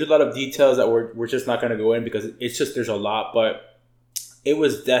there's a lot of details that we're just not going to go in because it's just, there's a lot, but... It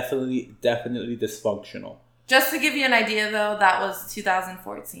was definitely dysfunctional. Just to give you an idea, though, that was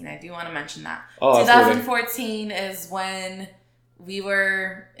 2014. I do want to mention that. 2014 is when we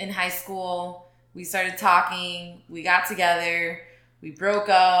were in high school. We started talking. We got together. We broke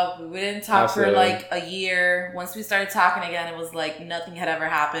up. We didn't talk for like a year. Once we started talking again, it was like nothing had ever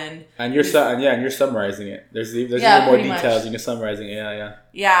happened. And you're summarizing it. There's even more details. You're summarizing it.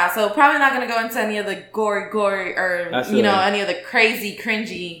 Yeah. So probably not gonna go into any of the gory or any of the crazy,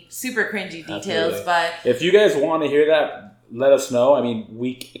 cringy, super cringy details. Absolutely. But if you guys want to hear that, let us know. I mean,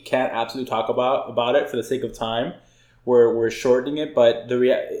 we can't absolutely talk about it for the sake of time. We're shortening it, but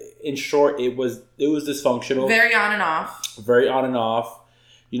in short, it was dysfunctional. Very on and off. Very on and off.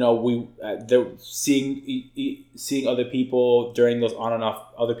 You know, seeing other people during those on and off,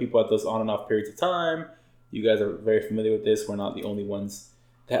 other people at those on and off periods of time. You guys are very familiar with this. We're not the only ones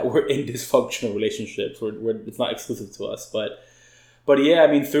that were in dysfunctional relationships. It's not exclusive to us, but yeah, I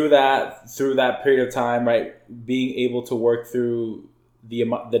mean, through that period of time, right, being able to work through the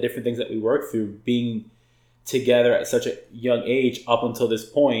different things that we work through, being together at such a young age up until this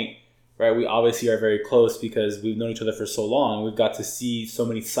point, right? We obviously are very close because we've known each other for so long. We've got to see so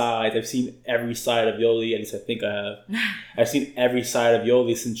many sides. I've seen every side of Yoli, at least I think I have. I've seen every side of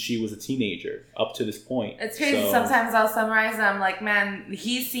Yoli since she was a teenager up to this point. It's crazy. So, sometimes I'll summarize and I'm like, man,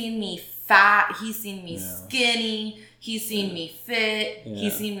 he's seen me fat. He's seen me skinny. He's seen me fit. Yeah.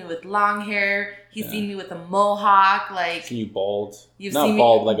 He's seen me with long hair. He's seen me with a mohawk. Like, seen you bald. You've not seen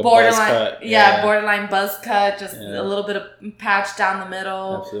bald, like a buzz cut. Yeah, borderline buzz cut. Just a little bit of patch down the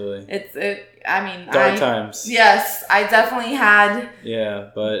middle. Absolutely. I mean, dark times. Yes, I definitely had.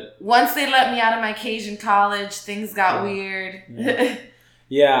 Yeah, but once they let me out of my cage in college, things got weird.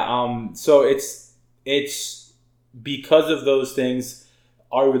 Yeah. So it's because of those things.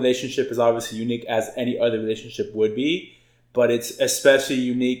 Our relationship is obviously unique as any other relationship would be, but it's especially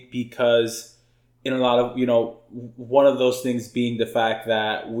unique because in a lot of, you know, one of those things being the fact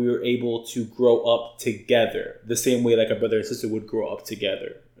that we were able to grow up together the same way like a brother and sister would grow up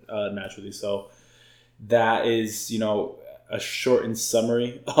together naturally. So that is, you know, a shortened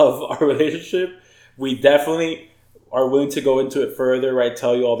summary of our relationship. We definitely are willing to go into it further, right?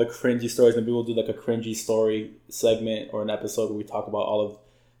 Tell you all the cringy stories. Maybe we'll do like a cringy story segment or an episode where we talk about all of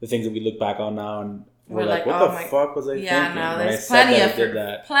the things that we look back on now and we're like, what the fuck was I thinking? Yeah, no, there's plenty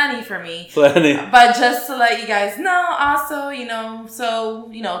for me. Plenty. But just to let you guys know, also,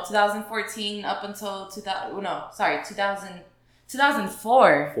 2014 up until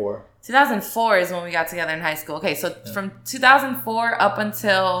 2004. 2004 is when we got together in high school. Okay, so from 2004 up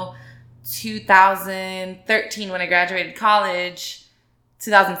until 2013 when I graduated college,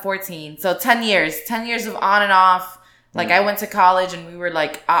 2014. So 10 years of on and off. Like I went to college and we were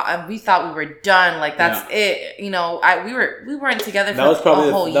like, we thought we were done. Like that's it. You know, we weren't together for a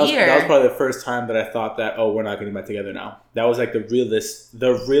whole year. That was probably the first time that I thought that, we're not getting back together now. That was like the realest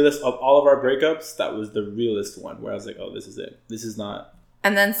of all of our breakups. That was the realest one where I was like, this is it. This is not.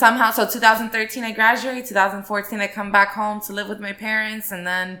 And then somehow, so 2013 I graduated. 2014 I come back home to live with my parents, and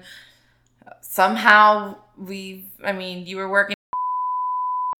then somehow you were working,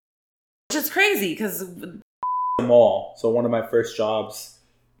 which is crazy because. Mall. So one of my first jobs.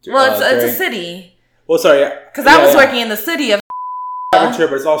 Well, it's a city. Well, sorry. Because I was working in the city of. But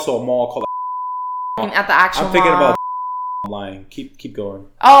it's also a mall called. At the actual. I'm thinking about. Online. Keep going.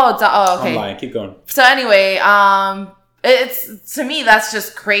 Oh, okay. Online. Keep going. So anyway, it's to me that's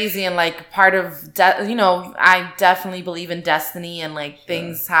just crazy and like part of I definitely believe in destiny and like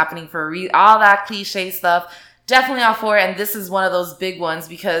things happening for a reason. All that cliche stuff. Definitely all for it, and this is one of those big ones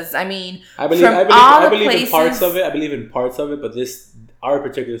because I believe in parts of it. I believe in parts of it, but our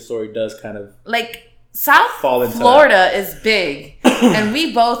particular story does kind of like South Florida is big, and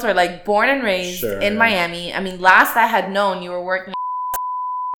we both were like born and raised in Miami. I mean, last I had known, you were working,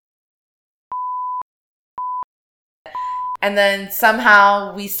 and then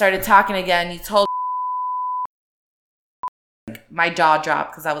somehow we started talking again. You told my jaw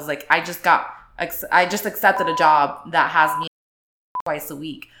dropped because I was like, I just accepted a job that has me twice a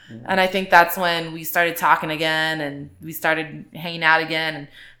week. Mm-hmm. And I think that's when we started talking again and we started hanging out again. And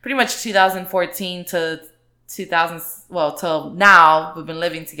pretty much 2014 to 2000, till now, we've been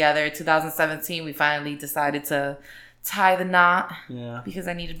living together. 2017, we finally decided to tie the knot because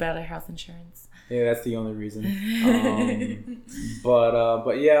I needed better health insurance. Yeah, that's the only reason.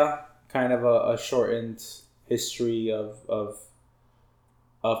 But yeah, kind of a shortened history of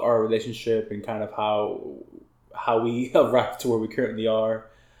our relationship and kind of how we arrived to where we currently are.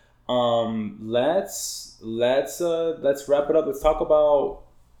 Let's wrap it up. Let's talk about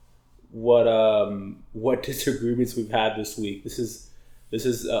what disagreements we've had this week. This is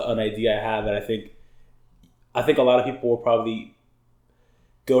an idea I have that I think a lot of people will probably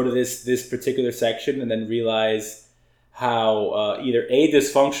go to this particular section and then realize how either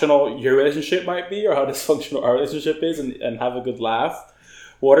dysfunctional your relationship might be or how dysfunctional our relationship is and have a good laugh.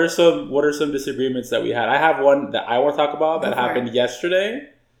 What are some disagreements that we had? I have one that I want to talk about that happened yesterday.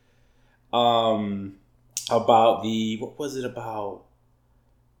 About what was it about?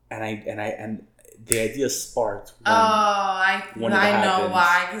 And the idea sparked. I know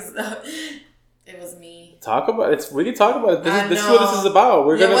why. Because It was me. Talk about it. We can talk about it. This is what this is about.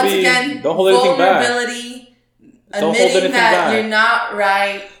 We're gonna be. Again, don't hold anything back. Vulnerability. Admitting that you're not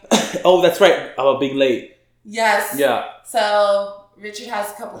right. Oh, that's right. About being late. Yes. Yeah. So Richard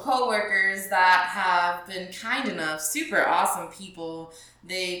has a couple coworkers that have been kind enough, super awesome people.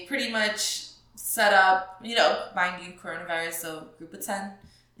 They pretty much set up, mind you, coronavirus, so group of 10.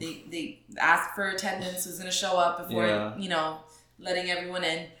 They asked for attendance, who's going to show up before, letting everyone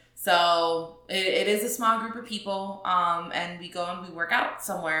in. So it is a small group of people, and we go and we work out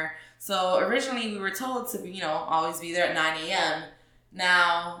somewhere. So originally we were told to, always be there at 9 a.m.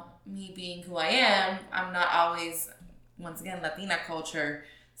 Now, me being who I am, I'm not always, once again, Latina culture.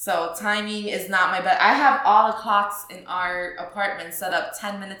 So timing is not my best. I have all the clocks in our apartment set up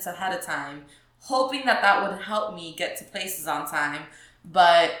 10 minutes ahead of time, hoping that would help me get to places on time.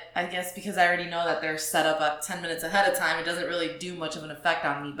 But I guess because I already know that they're set up at 10 minutes ahead of time, it doesn't really do much of an effect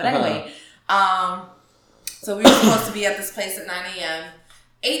on me. But anyway, so we were supposed to be at this place at 9 a.m.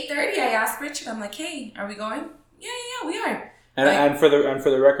 8:30, I asked Richard, I'm like, hey, are we going? Yeah, we are. And for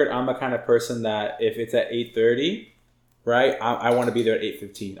the record, I'm the kind of person that if it's at 8:30, right, I want to be there at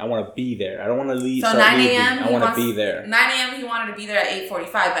 8:15. I want to be there. I don't want to leave. So 9 a.m. I want to be there. 9 a.m. he wanted to be there at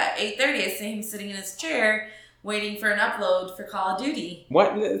 8:45. But at 8:30, I see him sitting in his chair waiting for an upload for Call of Duty.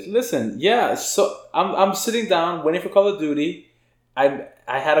 What? Listen, yeah. So I'm sitting down waiting for Call of Duty. I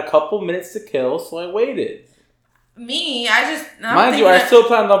had a couple minutes to kill, so I waited. Me, mind you, I still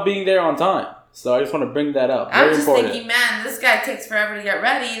planned on being there on time. So I just want to bring that up. I'm just thinking, man, this guy takes forever to get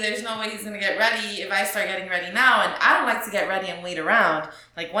ready. There's no way he's going to get ready if I start getting ready now. And I don't like to get ready and wait around.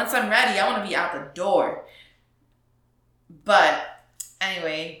 Like, once I'm ready, I want to be out the door. But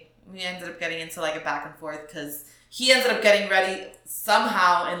anyway, we ended up getting into like a back and forth because he ended up getting ready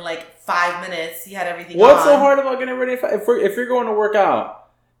somehow in like 5 minutes. He had everything What's so hard about getting ready? If you're going to work out,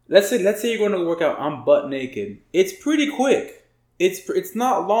 let's say you're going to work out, I'm butt naked. It's pretty quick. It's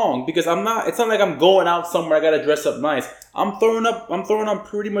not long because it's not like I'm going out somewhere I gotta dress up nice. I'm throwing on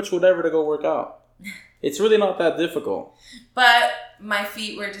pretty much whatever to go work out. It's really not that difficult. But my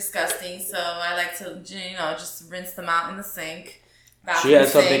feet were disgusting, so I like to just rinse them out in the sink. She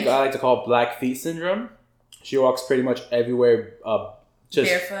has something I like to call black feet syndrome. She walks pretty much everywhere just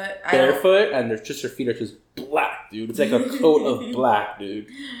barefoot, and her feet are just black, dude. It's like a coat of black, dude.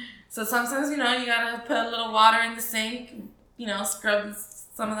 So sometimes you gotta put a little water in the sink. Scrub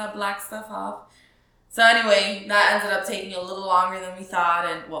some of that black stuff off. So anyway, that ended up taking a little longer than we thought,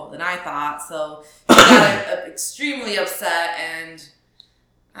 than I thought. So he got extremely upset, and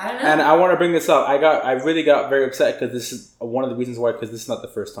I don't know. And I want to bring this up. I really got very upset because this is one of the reasons why. Because this is not the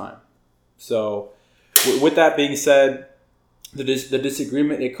first time. So, with that being said, the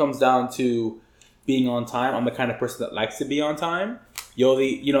disagreement, it comes down to being on time. I'm the kind of person that likes to be on time.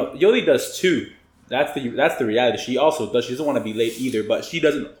 Yoli does too. That's the reality. She also does. She doesn't want to be late either, but she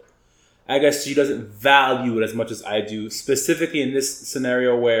doesn't value it as much as I do. Specifically in this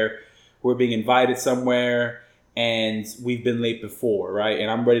scenario where we're being invited somewhere and we've been late before, right?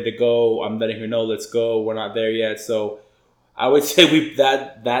 And I'm ready to go. I'm letting her know, let's go. We're not there yet. So I would say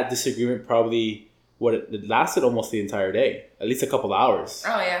that disagreement probably it lasted almost the entire day, at least a couple hours.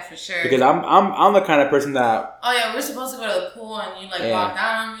 Oh yeah, for sure. Because I'm the kind of person that. Oh yeah, we're supposed to go to the pool and you walked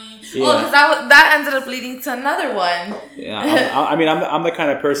out on me. Yeah. Oh, because that ended up leading to another one. Yeah, I'm the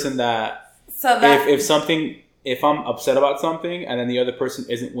kind of person that. So that if I'm upset about something and then the other person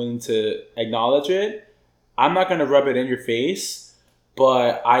isn't willing to acknowledge it, I'm not gonna rub it in your face,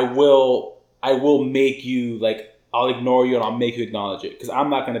 but I will make you I'll ignore you and I'll make you acknowledge it because I'm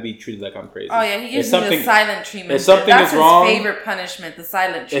not going to be treated like I'm crazy. Oh yeah, he gives me the silent treatment. If something That's is wrong, his favorite punishment, the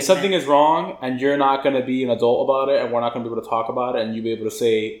silent treatment. If something is wrong and you're not going to be an adult about it and we're not going to be able to talk about it and you be able to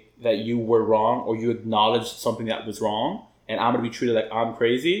say that you were wrong or you acknowledged something that was wrong and I'm going to be treated like I'm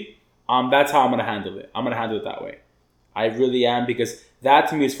crazy, that's how I'm going to handle it. I'm going to handle it that way. I really am because that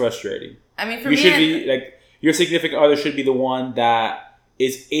to me is frustrating. I mean, your significant other should be the one that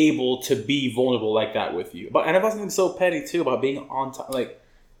is able to be vulnerable like that with you. And it wasn't so petty too about being on time.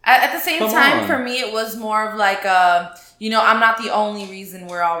 At the same time, for me, it was more of I'm not the only reason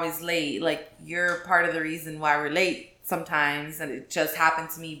we're always late. You're part of the reason why we're late sometimes. And it just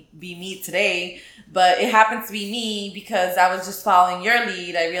happened to be me today. But it happens to be me because I was just following your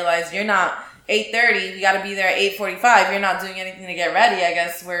lead. I realized you're not 8:30. We got to be there at 8:45. You're not doing anything to get ready. I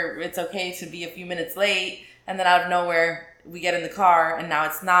guess it's okay to be a few minutes late. And then out of nowhere, we get in the car, and now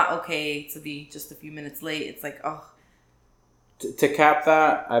it's not okay to be just a few minutes late. It's like, oh. To cap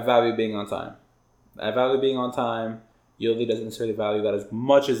that, I value being on time. Yoli doesn't necessarily value that as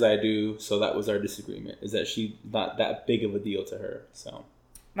much as I do, so that was our disagreement, is that she's not that big of a deal to her. So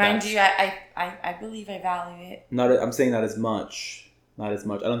Mind you, I believe I value it. I'm saying not as much. Not as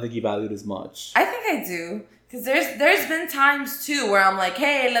much. I don't think you value it as much. I think I do. Because there's been times, too, where I'm like,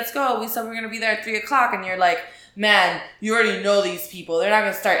 hey, let's go. We said we're going to be there at 3 o'clock. And you're like, man, you already know these people. They're not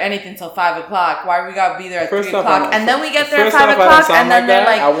going to start anything till 5 o'clock. Why we got to be there at 3 o'clock? And then we get there at 5 o'clock. And then they're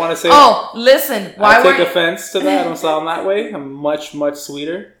like, I want to say, oh, listen. I take offense to that. I don't sound that way. I'm much, much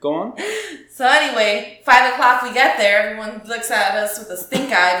sweeter. Go on. So anyway, 5 o'clock we get there. Everyone looks at us with a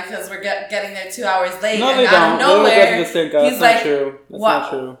stink eye because we're getting there 2 hours late. No, and they out don't. of nowhere, they don't get the stink eye. he's That's like, not true. That's what? not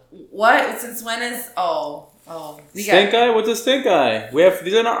true. What? Since when is... Oh. Stink eye? What's a stink eye?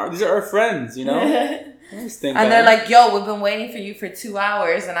 These are our friends, you know? And they're like, yo, we've been waiting for you for 2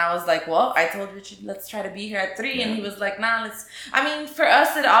 hours. And I was like, well, I told Richard, let's try to be here at 3. Yeah. And he was like, nah, let's... I mean, for us,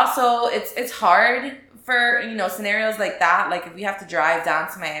 it's hard for, scenarios like that. Like, if we have to drive down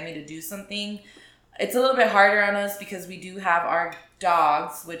to Miami to do something, it's a little bit harder on us because we do have our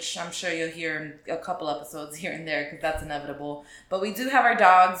dogs, which I'm sure you'll hear in a couple episodes here and there because that's inevitable. But we do have our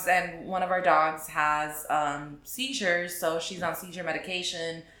dogs, and one of our dogs has seizures, so she's on seizure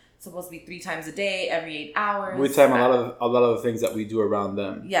medication. Supposed to be 3 times a day, every 8 hours. We time a lot of the things that we do around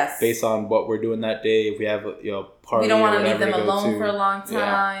them. Yes. Based on what we're doing that day, if we have party, we don't want to leave them alone for a long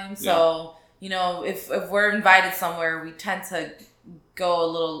time. Yeah. So if we're invited somewhere, we tend to go a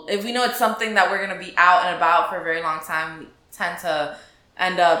little. If we know it's something that we're gonna be out and about for a very long time, we tend to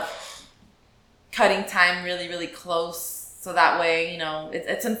end up cutting time really, really close. So that way,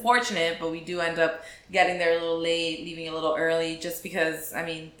 it's unfortunate, but we do end up getting there a little late, leaving a little early, just because,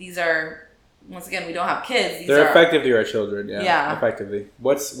 these are, once again, we don't have kids. They're effectively our children, yeah. Effectively.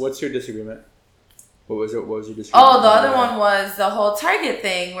 What's your disagreement? What was your disagreement? Oh, the other one was the whole Target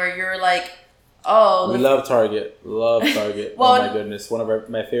thing where you're like, oh, we love Target. Love Target. Well, oh my goodness. One of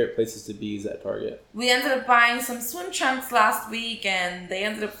my favorite places to be is at Target. We ended up buying some swim trunks last week, and they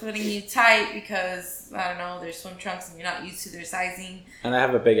ended up fitting you tight because, I don't know, they're swim trunks and you're not used to their sizing. And I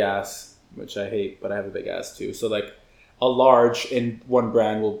have a big ass, which I hate, but I have a big ass too. So like a large in one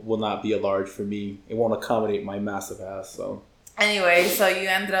brand will not be a large for me. It won't accommodate my massive ass. So anyway, so you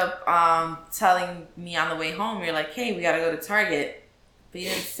ended up telling me on the way home, you're like, hey, we got to go to Target. But you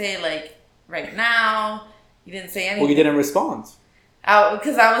didn't say like, right now, you didn't say anything. Well, you didn't respond.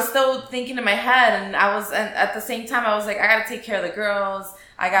 Because I was still thinking in my head, and at the same time, I was like, I gotta take care of the girls.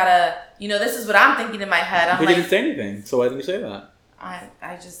 I gotta, this is what I'm thinking in my head. You didn't say anything, so why didn't you say that?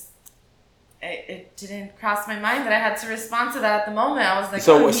 It didn't cross my mind that I had to respond to that at the moment. I was like,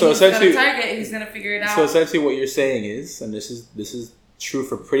 so essentially, he's gonna Target, he's gonna figure it out. So essentially, what you're saying is, and this is true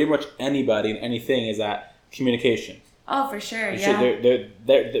for pretty much anybody and anything, is that communication. Oh, for sure, yeah.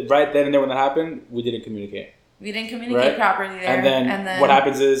 They're, right then and there when that happened, we didn't communicate. We didn't communicate properly there. And then what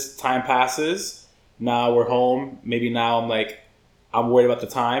happens is time passes. Now we're home. Maybe now I'm worried about the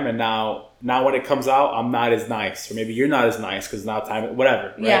time. And now when it comes out, I'm not as nice. Or maybe you're not as nice because now time, whatever.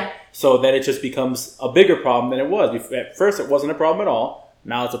 Right? Yeah. So then it just becomes a bigger problem than it was. At first, it wasn't a problem at all.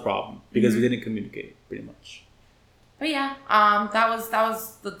 Now it's a problem because we didn't communicate pretty much. But yeah, that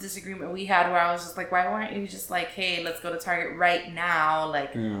was the disagreement we had where I was just like, why weren't you just like, hey, let's go to Target right now,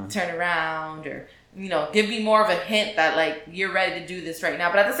 like turn around or, give me more of a hint that like you're ready to do this right now.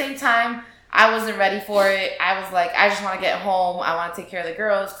 But at the same time, I wasn't ready for it. I was like, I just want to get home. I want to take care of the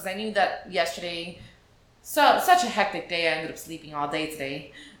girls because I knew that yesterday, such a hectic day. I ended up sleeping all day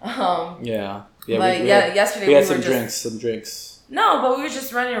today. Yesterday we had some drinks. No, but we were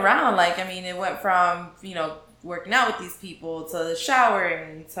just running around. Like, it went from, working out with these people to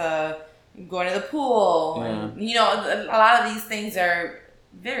showering to going to the pool. Yeah. And, a lot of these things are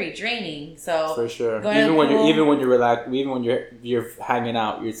very draining. So for sure, even when you're relaxed, even when you're hanging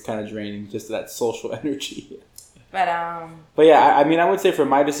out, it's kind of draining. Just that social energy. But yeah, I would say for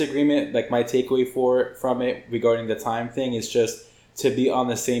my disagreement, like my takeaway from it regarding the time thing is just to be on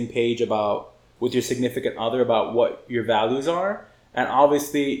the same page with your significant other about what your values are. And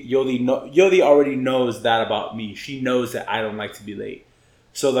obviously, Yoli already knows that about me. She knows that I don't like to be late.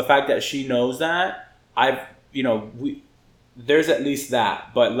 So the fact that she knows that, there's at least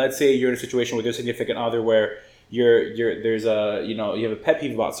that. But let's say you're in a situation with your significant other where you have a pet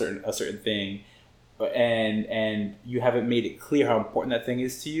peeve about a certain thing, and you haven't made it clear how important that thing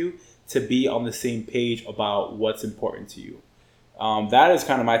is to you. To be on the same page about what's important to you. That is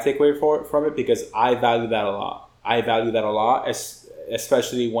kind of my takeaway from it because I value that a lot.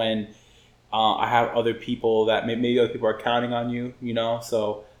 Especially when I have other people that maybe other people are counting on you,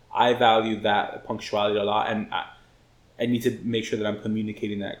 So I value that punctuality a lot, and I need to make sure that I'm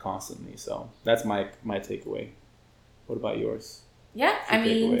communicating that constantly. So that's my takeaway. What about yours? Yeah,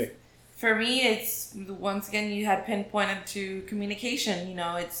 For me, it's, once again, you had pinpointed to communication. You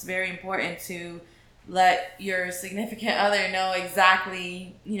know, it's very important to let your significant other know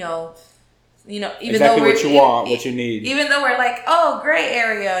exactly, even exactly though what you want, what you need. Even though we're like, oh, gray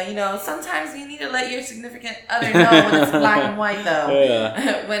area, sometimes you need to let your significant other know when it's black and white, though.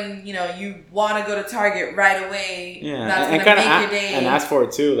 Yeah. When, you want to go to Target right away, yeah. that's going to make your day. And ask for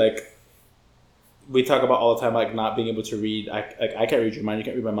it, too. Like, we talk about all the time, like, not being able to read. I can't read your mind. You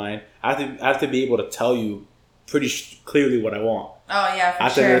can't read my mind. I have to be able to tell you pretty clearly what I want. Oh, yeah, for sure. I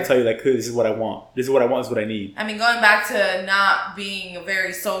have to be able to tell you, like, clearly, this is what I want. This is what I want. This is what I need. I mean, going back to not being a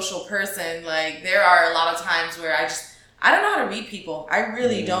very social person, like, there are a lot of times where I don't know how to read people. I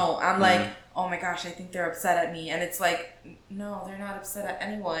really don't. I'm like, oh my gosh, I think they're upset at me. And it's like, no, they're not upset at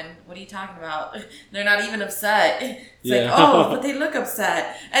anyone. What are you talking about? They're not even upset. It's like, oh, but they look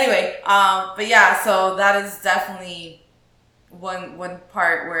upset. Anyway, but yeah, so that is definitely one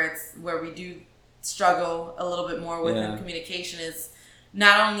part where we do struggle a little bit more with communication. Is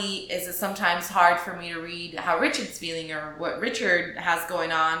not only is it sometimes hard for me to read how Richard's feeling or what Richard has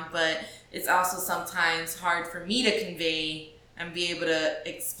going on, but it's also sometimes hard for me to convey and be able to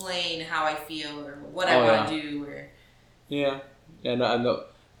explain how I feel or what I want to do. No,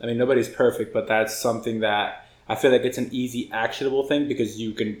 I mean, nobody's perfect, but that's something that I feel like it's an easy, actionable thing because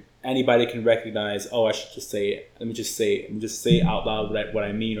anybody can recognize, oh, I should just say it. Let me just say out loud what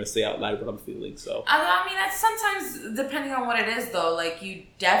I mean, or say out loud what I'm feeling. So I mean, that's sometimes depending on what it is, though. Like, you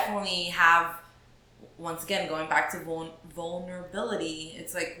definitely have, once again, going back to vulnerability.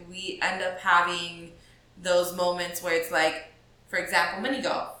 It's like we end up having those moments where it's like, for example, mini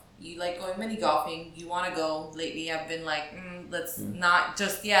golf. You like going mini golfing. You want to go. Lately, I've been like, let's not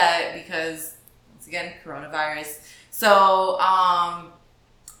just yet because, once again, coronavirus. So,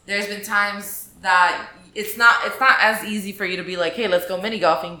 there's been times that it's not as easy for you to be like, hey, let's go mini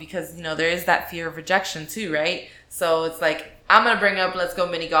golfing because, there is that fear of rejection too, right? So it's like, I'm going to bring up, let's go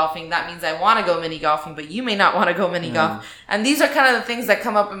mini golfing. That means I want to go mini golfing, but you may not want to go mini golf. And these are kind of the things that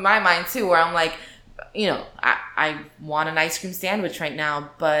come up in my mind too, where I'm like, I want an ice cream sandwich right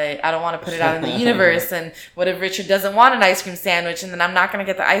now, but I don't want to put it out in the universe. And what if Richard doesn't want an ice cream sandwich, and then I'm not going to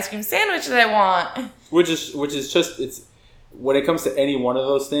get the ice cream sandwich that I want? Which is just, it's, when it comes to any one of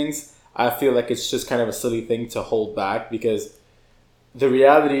those things, I feel like it's just kind of a silly thing to hold back, because the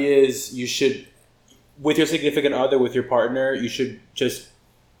reality is you should, with your significant other, with your partner, you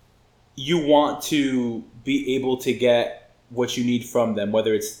want to be able to get what you need from them,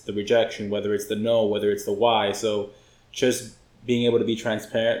 whether it's the rejection, whether it's the no, whether it's the why. So just being able to be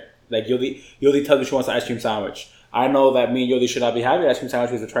transparent. Like, Yoli tells me she wants an ice cream sandwich. I know that me and Yoli should not be having an ice cream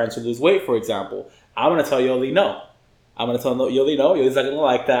sandwich because we're trying to lose weight, for example. I'm going to tell Yoli no. I'm going to tell Yoli no. Yoli's not going to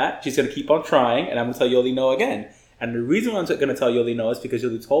like that. She's going to keep on trying, and I'm going to tell Yoli no again. And the reason why I'm going to tell Yoli no is because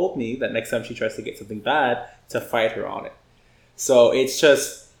Yoli told me that next time she tries to get something bad, to fight her on it. So it's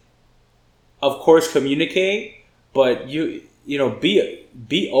just, of course, communicate, but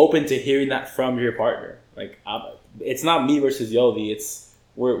be open to hearing that from your partner. Like, it's not me versus Yoli. It's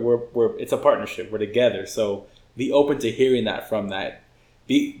it's a partnership. We're together. So be open to hearing that from that.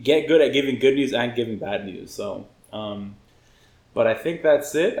 Get good at giving good news and giving bad news. So, but I think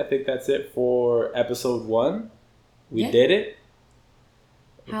that's it. I think that's it for episode 1. We did it.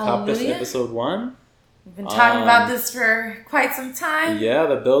 We accomplished episode 1. We've been talking about this for quite some time. Yeah,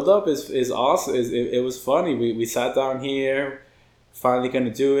 the build up is awesome. It was funny. We sat down here, finally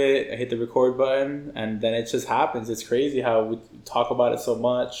gonna do it. I hit the record button, and then it just happens. It's crazy how we talk about it so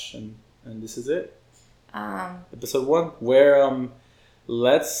much, and this is it. Episode 1. Where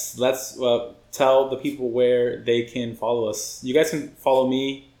let's tell the people where they can follow us. You guys can follow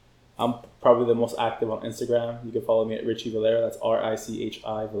me. I'm probably the most active on Instagram. You can follow me at Richie Valera. That's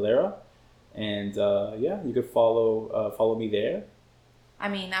RICHI Valera. And you could follow me there. I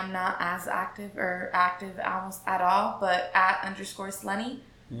mean, I'm not as active almost at all, but @_Slenny.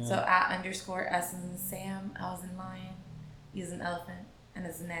 Yeah. So @_ S in Sam, L as in lion, E as in elephant, and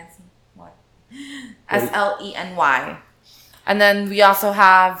as in Nancy. What? SLENY. And then we also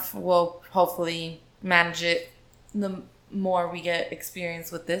we'll hopefully manage it the more we get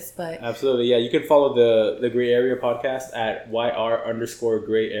experience with this, but absolutely, yeah. You can follow the Gray Area podcast at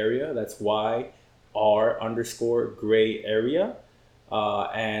YR_Gray Area. That's YR_Gray Area.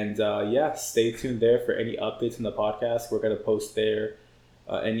 Stay tuned there for any updates in the podcast. We're gonna post there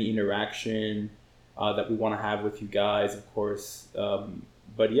any interaction that we want to have with you guys, of course.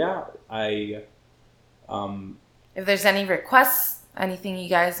 If there's any requests, anything you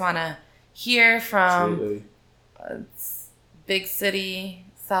guys want to hear from big city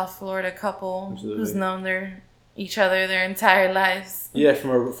South Florida couple who's known their each other their entire lives. Yeah,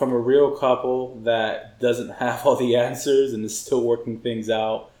 from a real couple that doesn't have all the answers and is still working things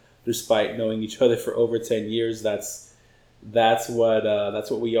out despite knowing each other for over 10 years. That's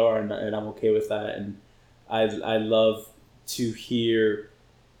what we are, and I'm okay with that. And I love to hear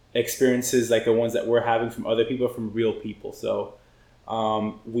experiences like the ones that we're having from other people, from real people. So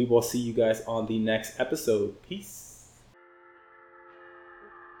we will see you guys on the next episode. Peace.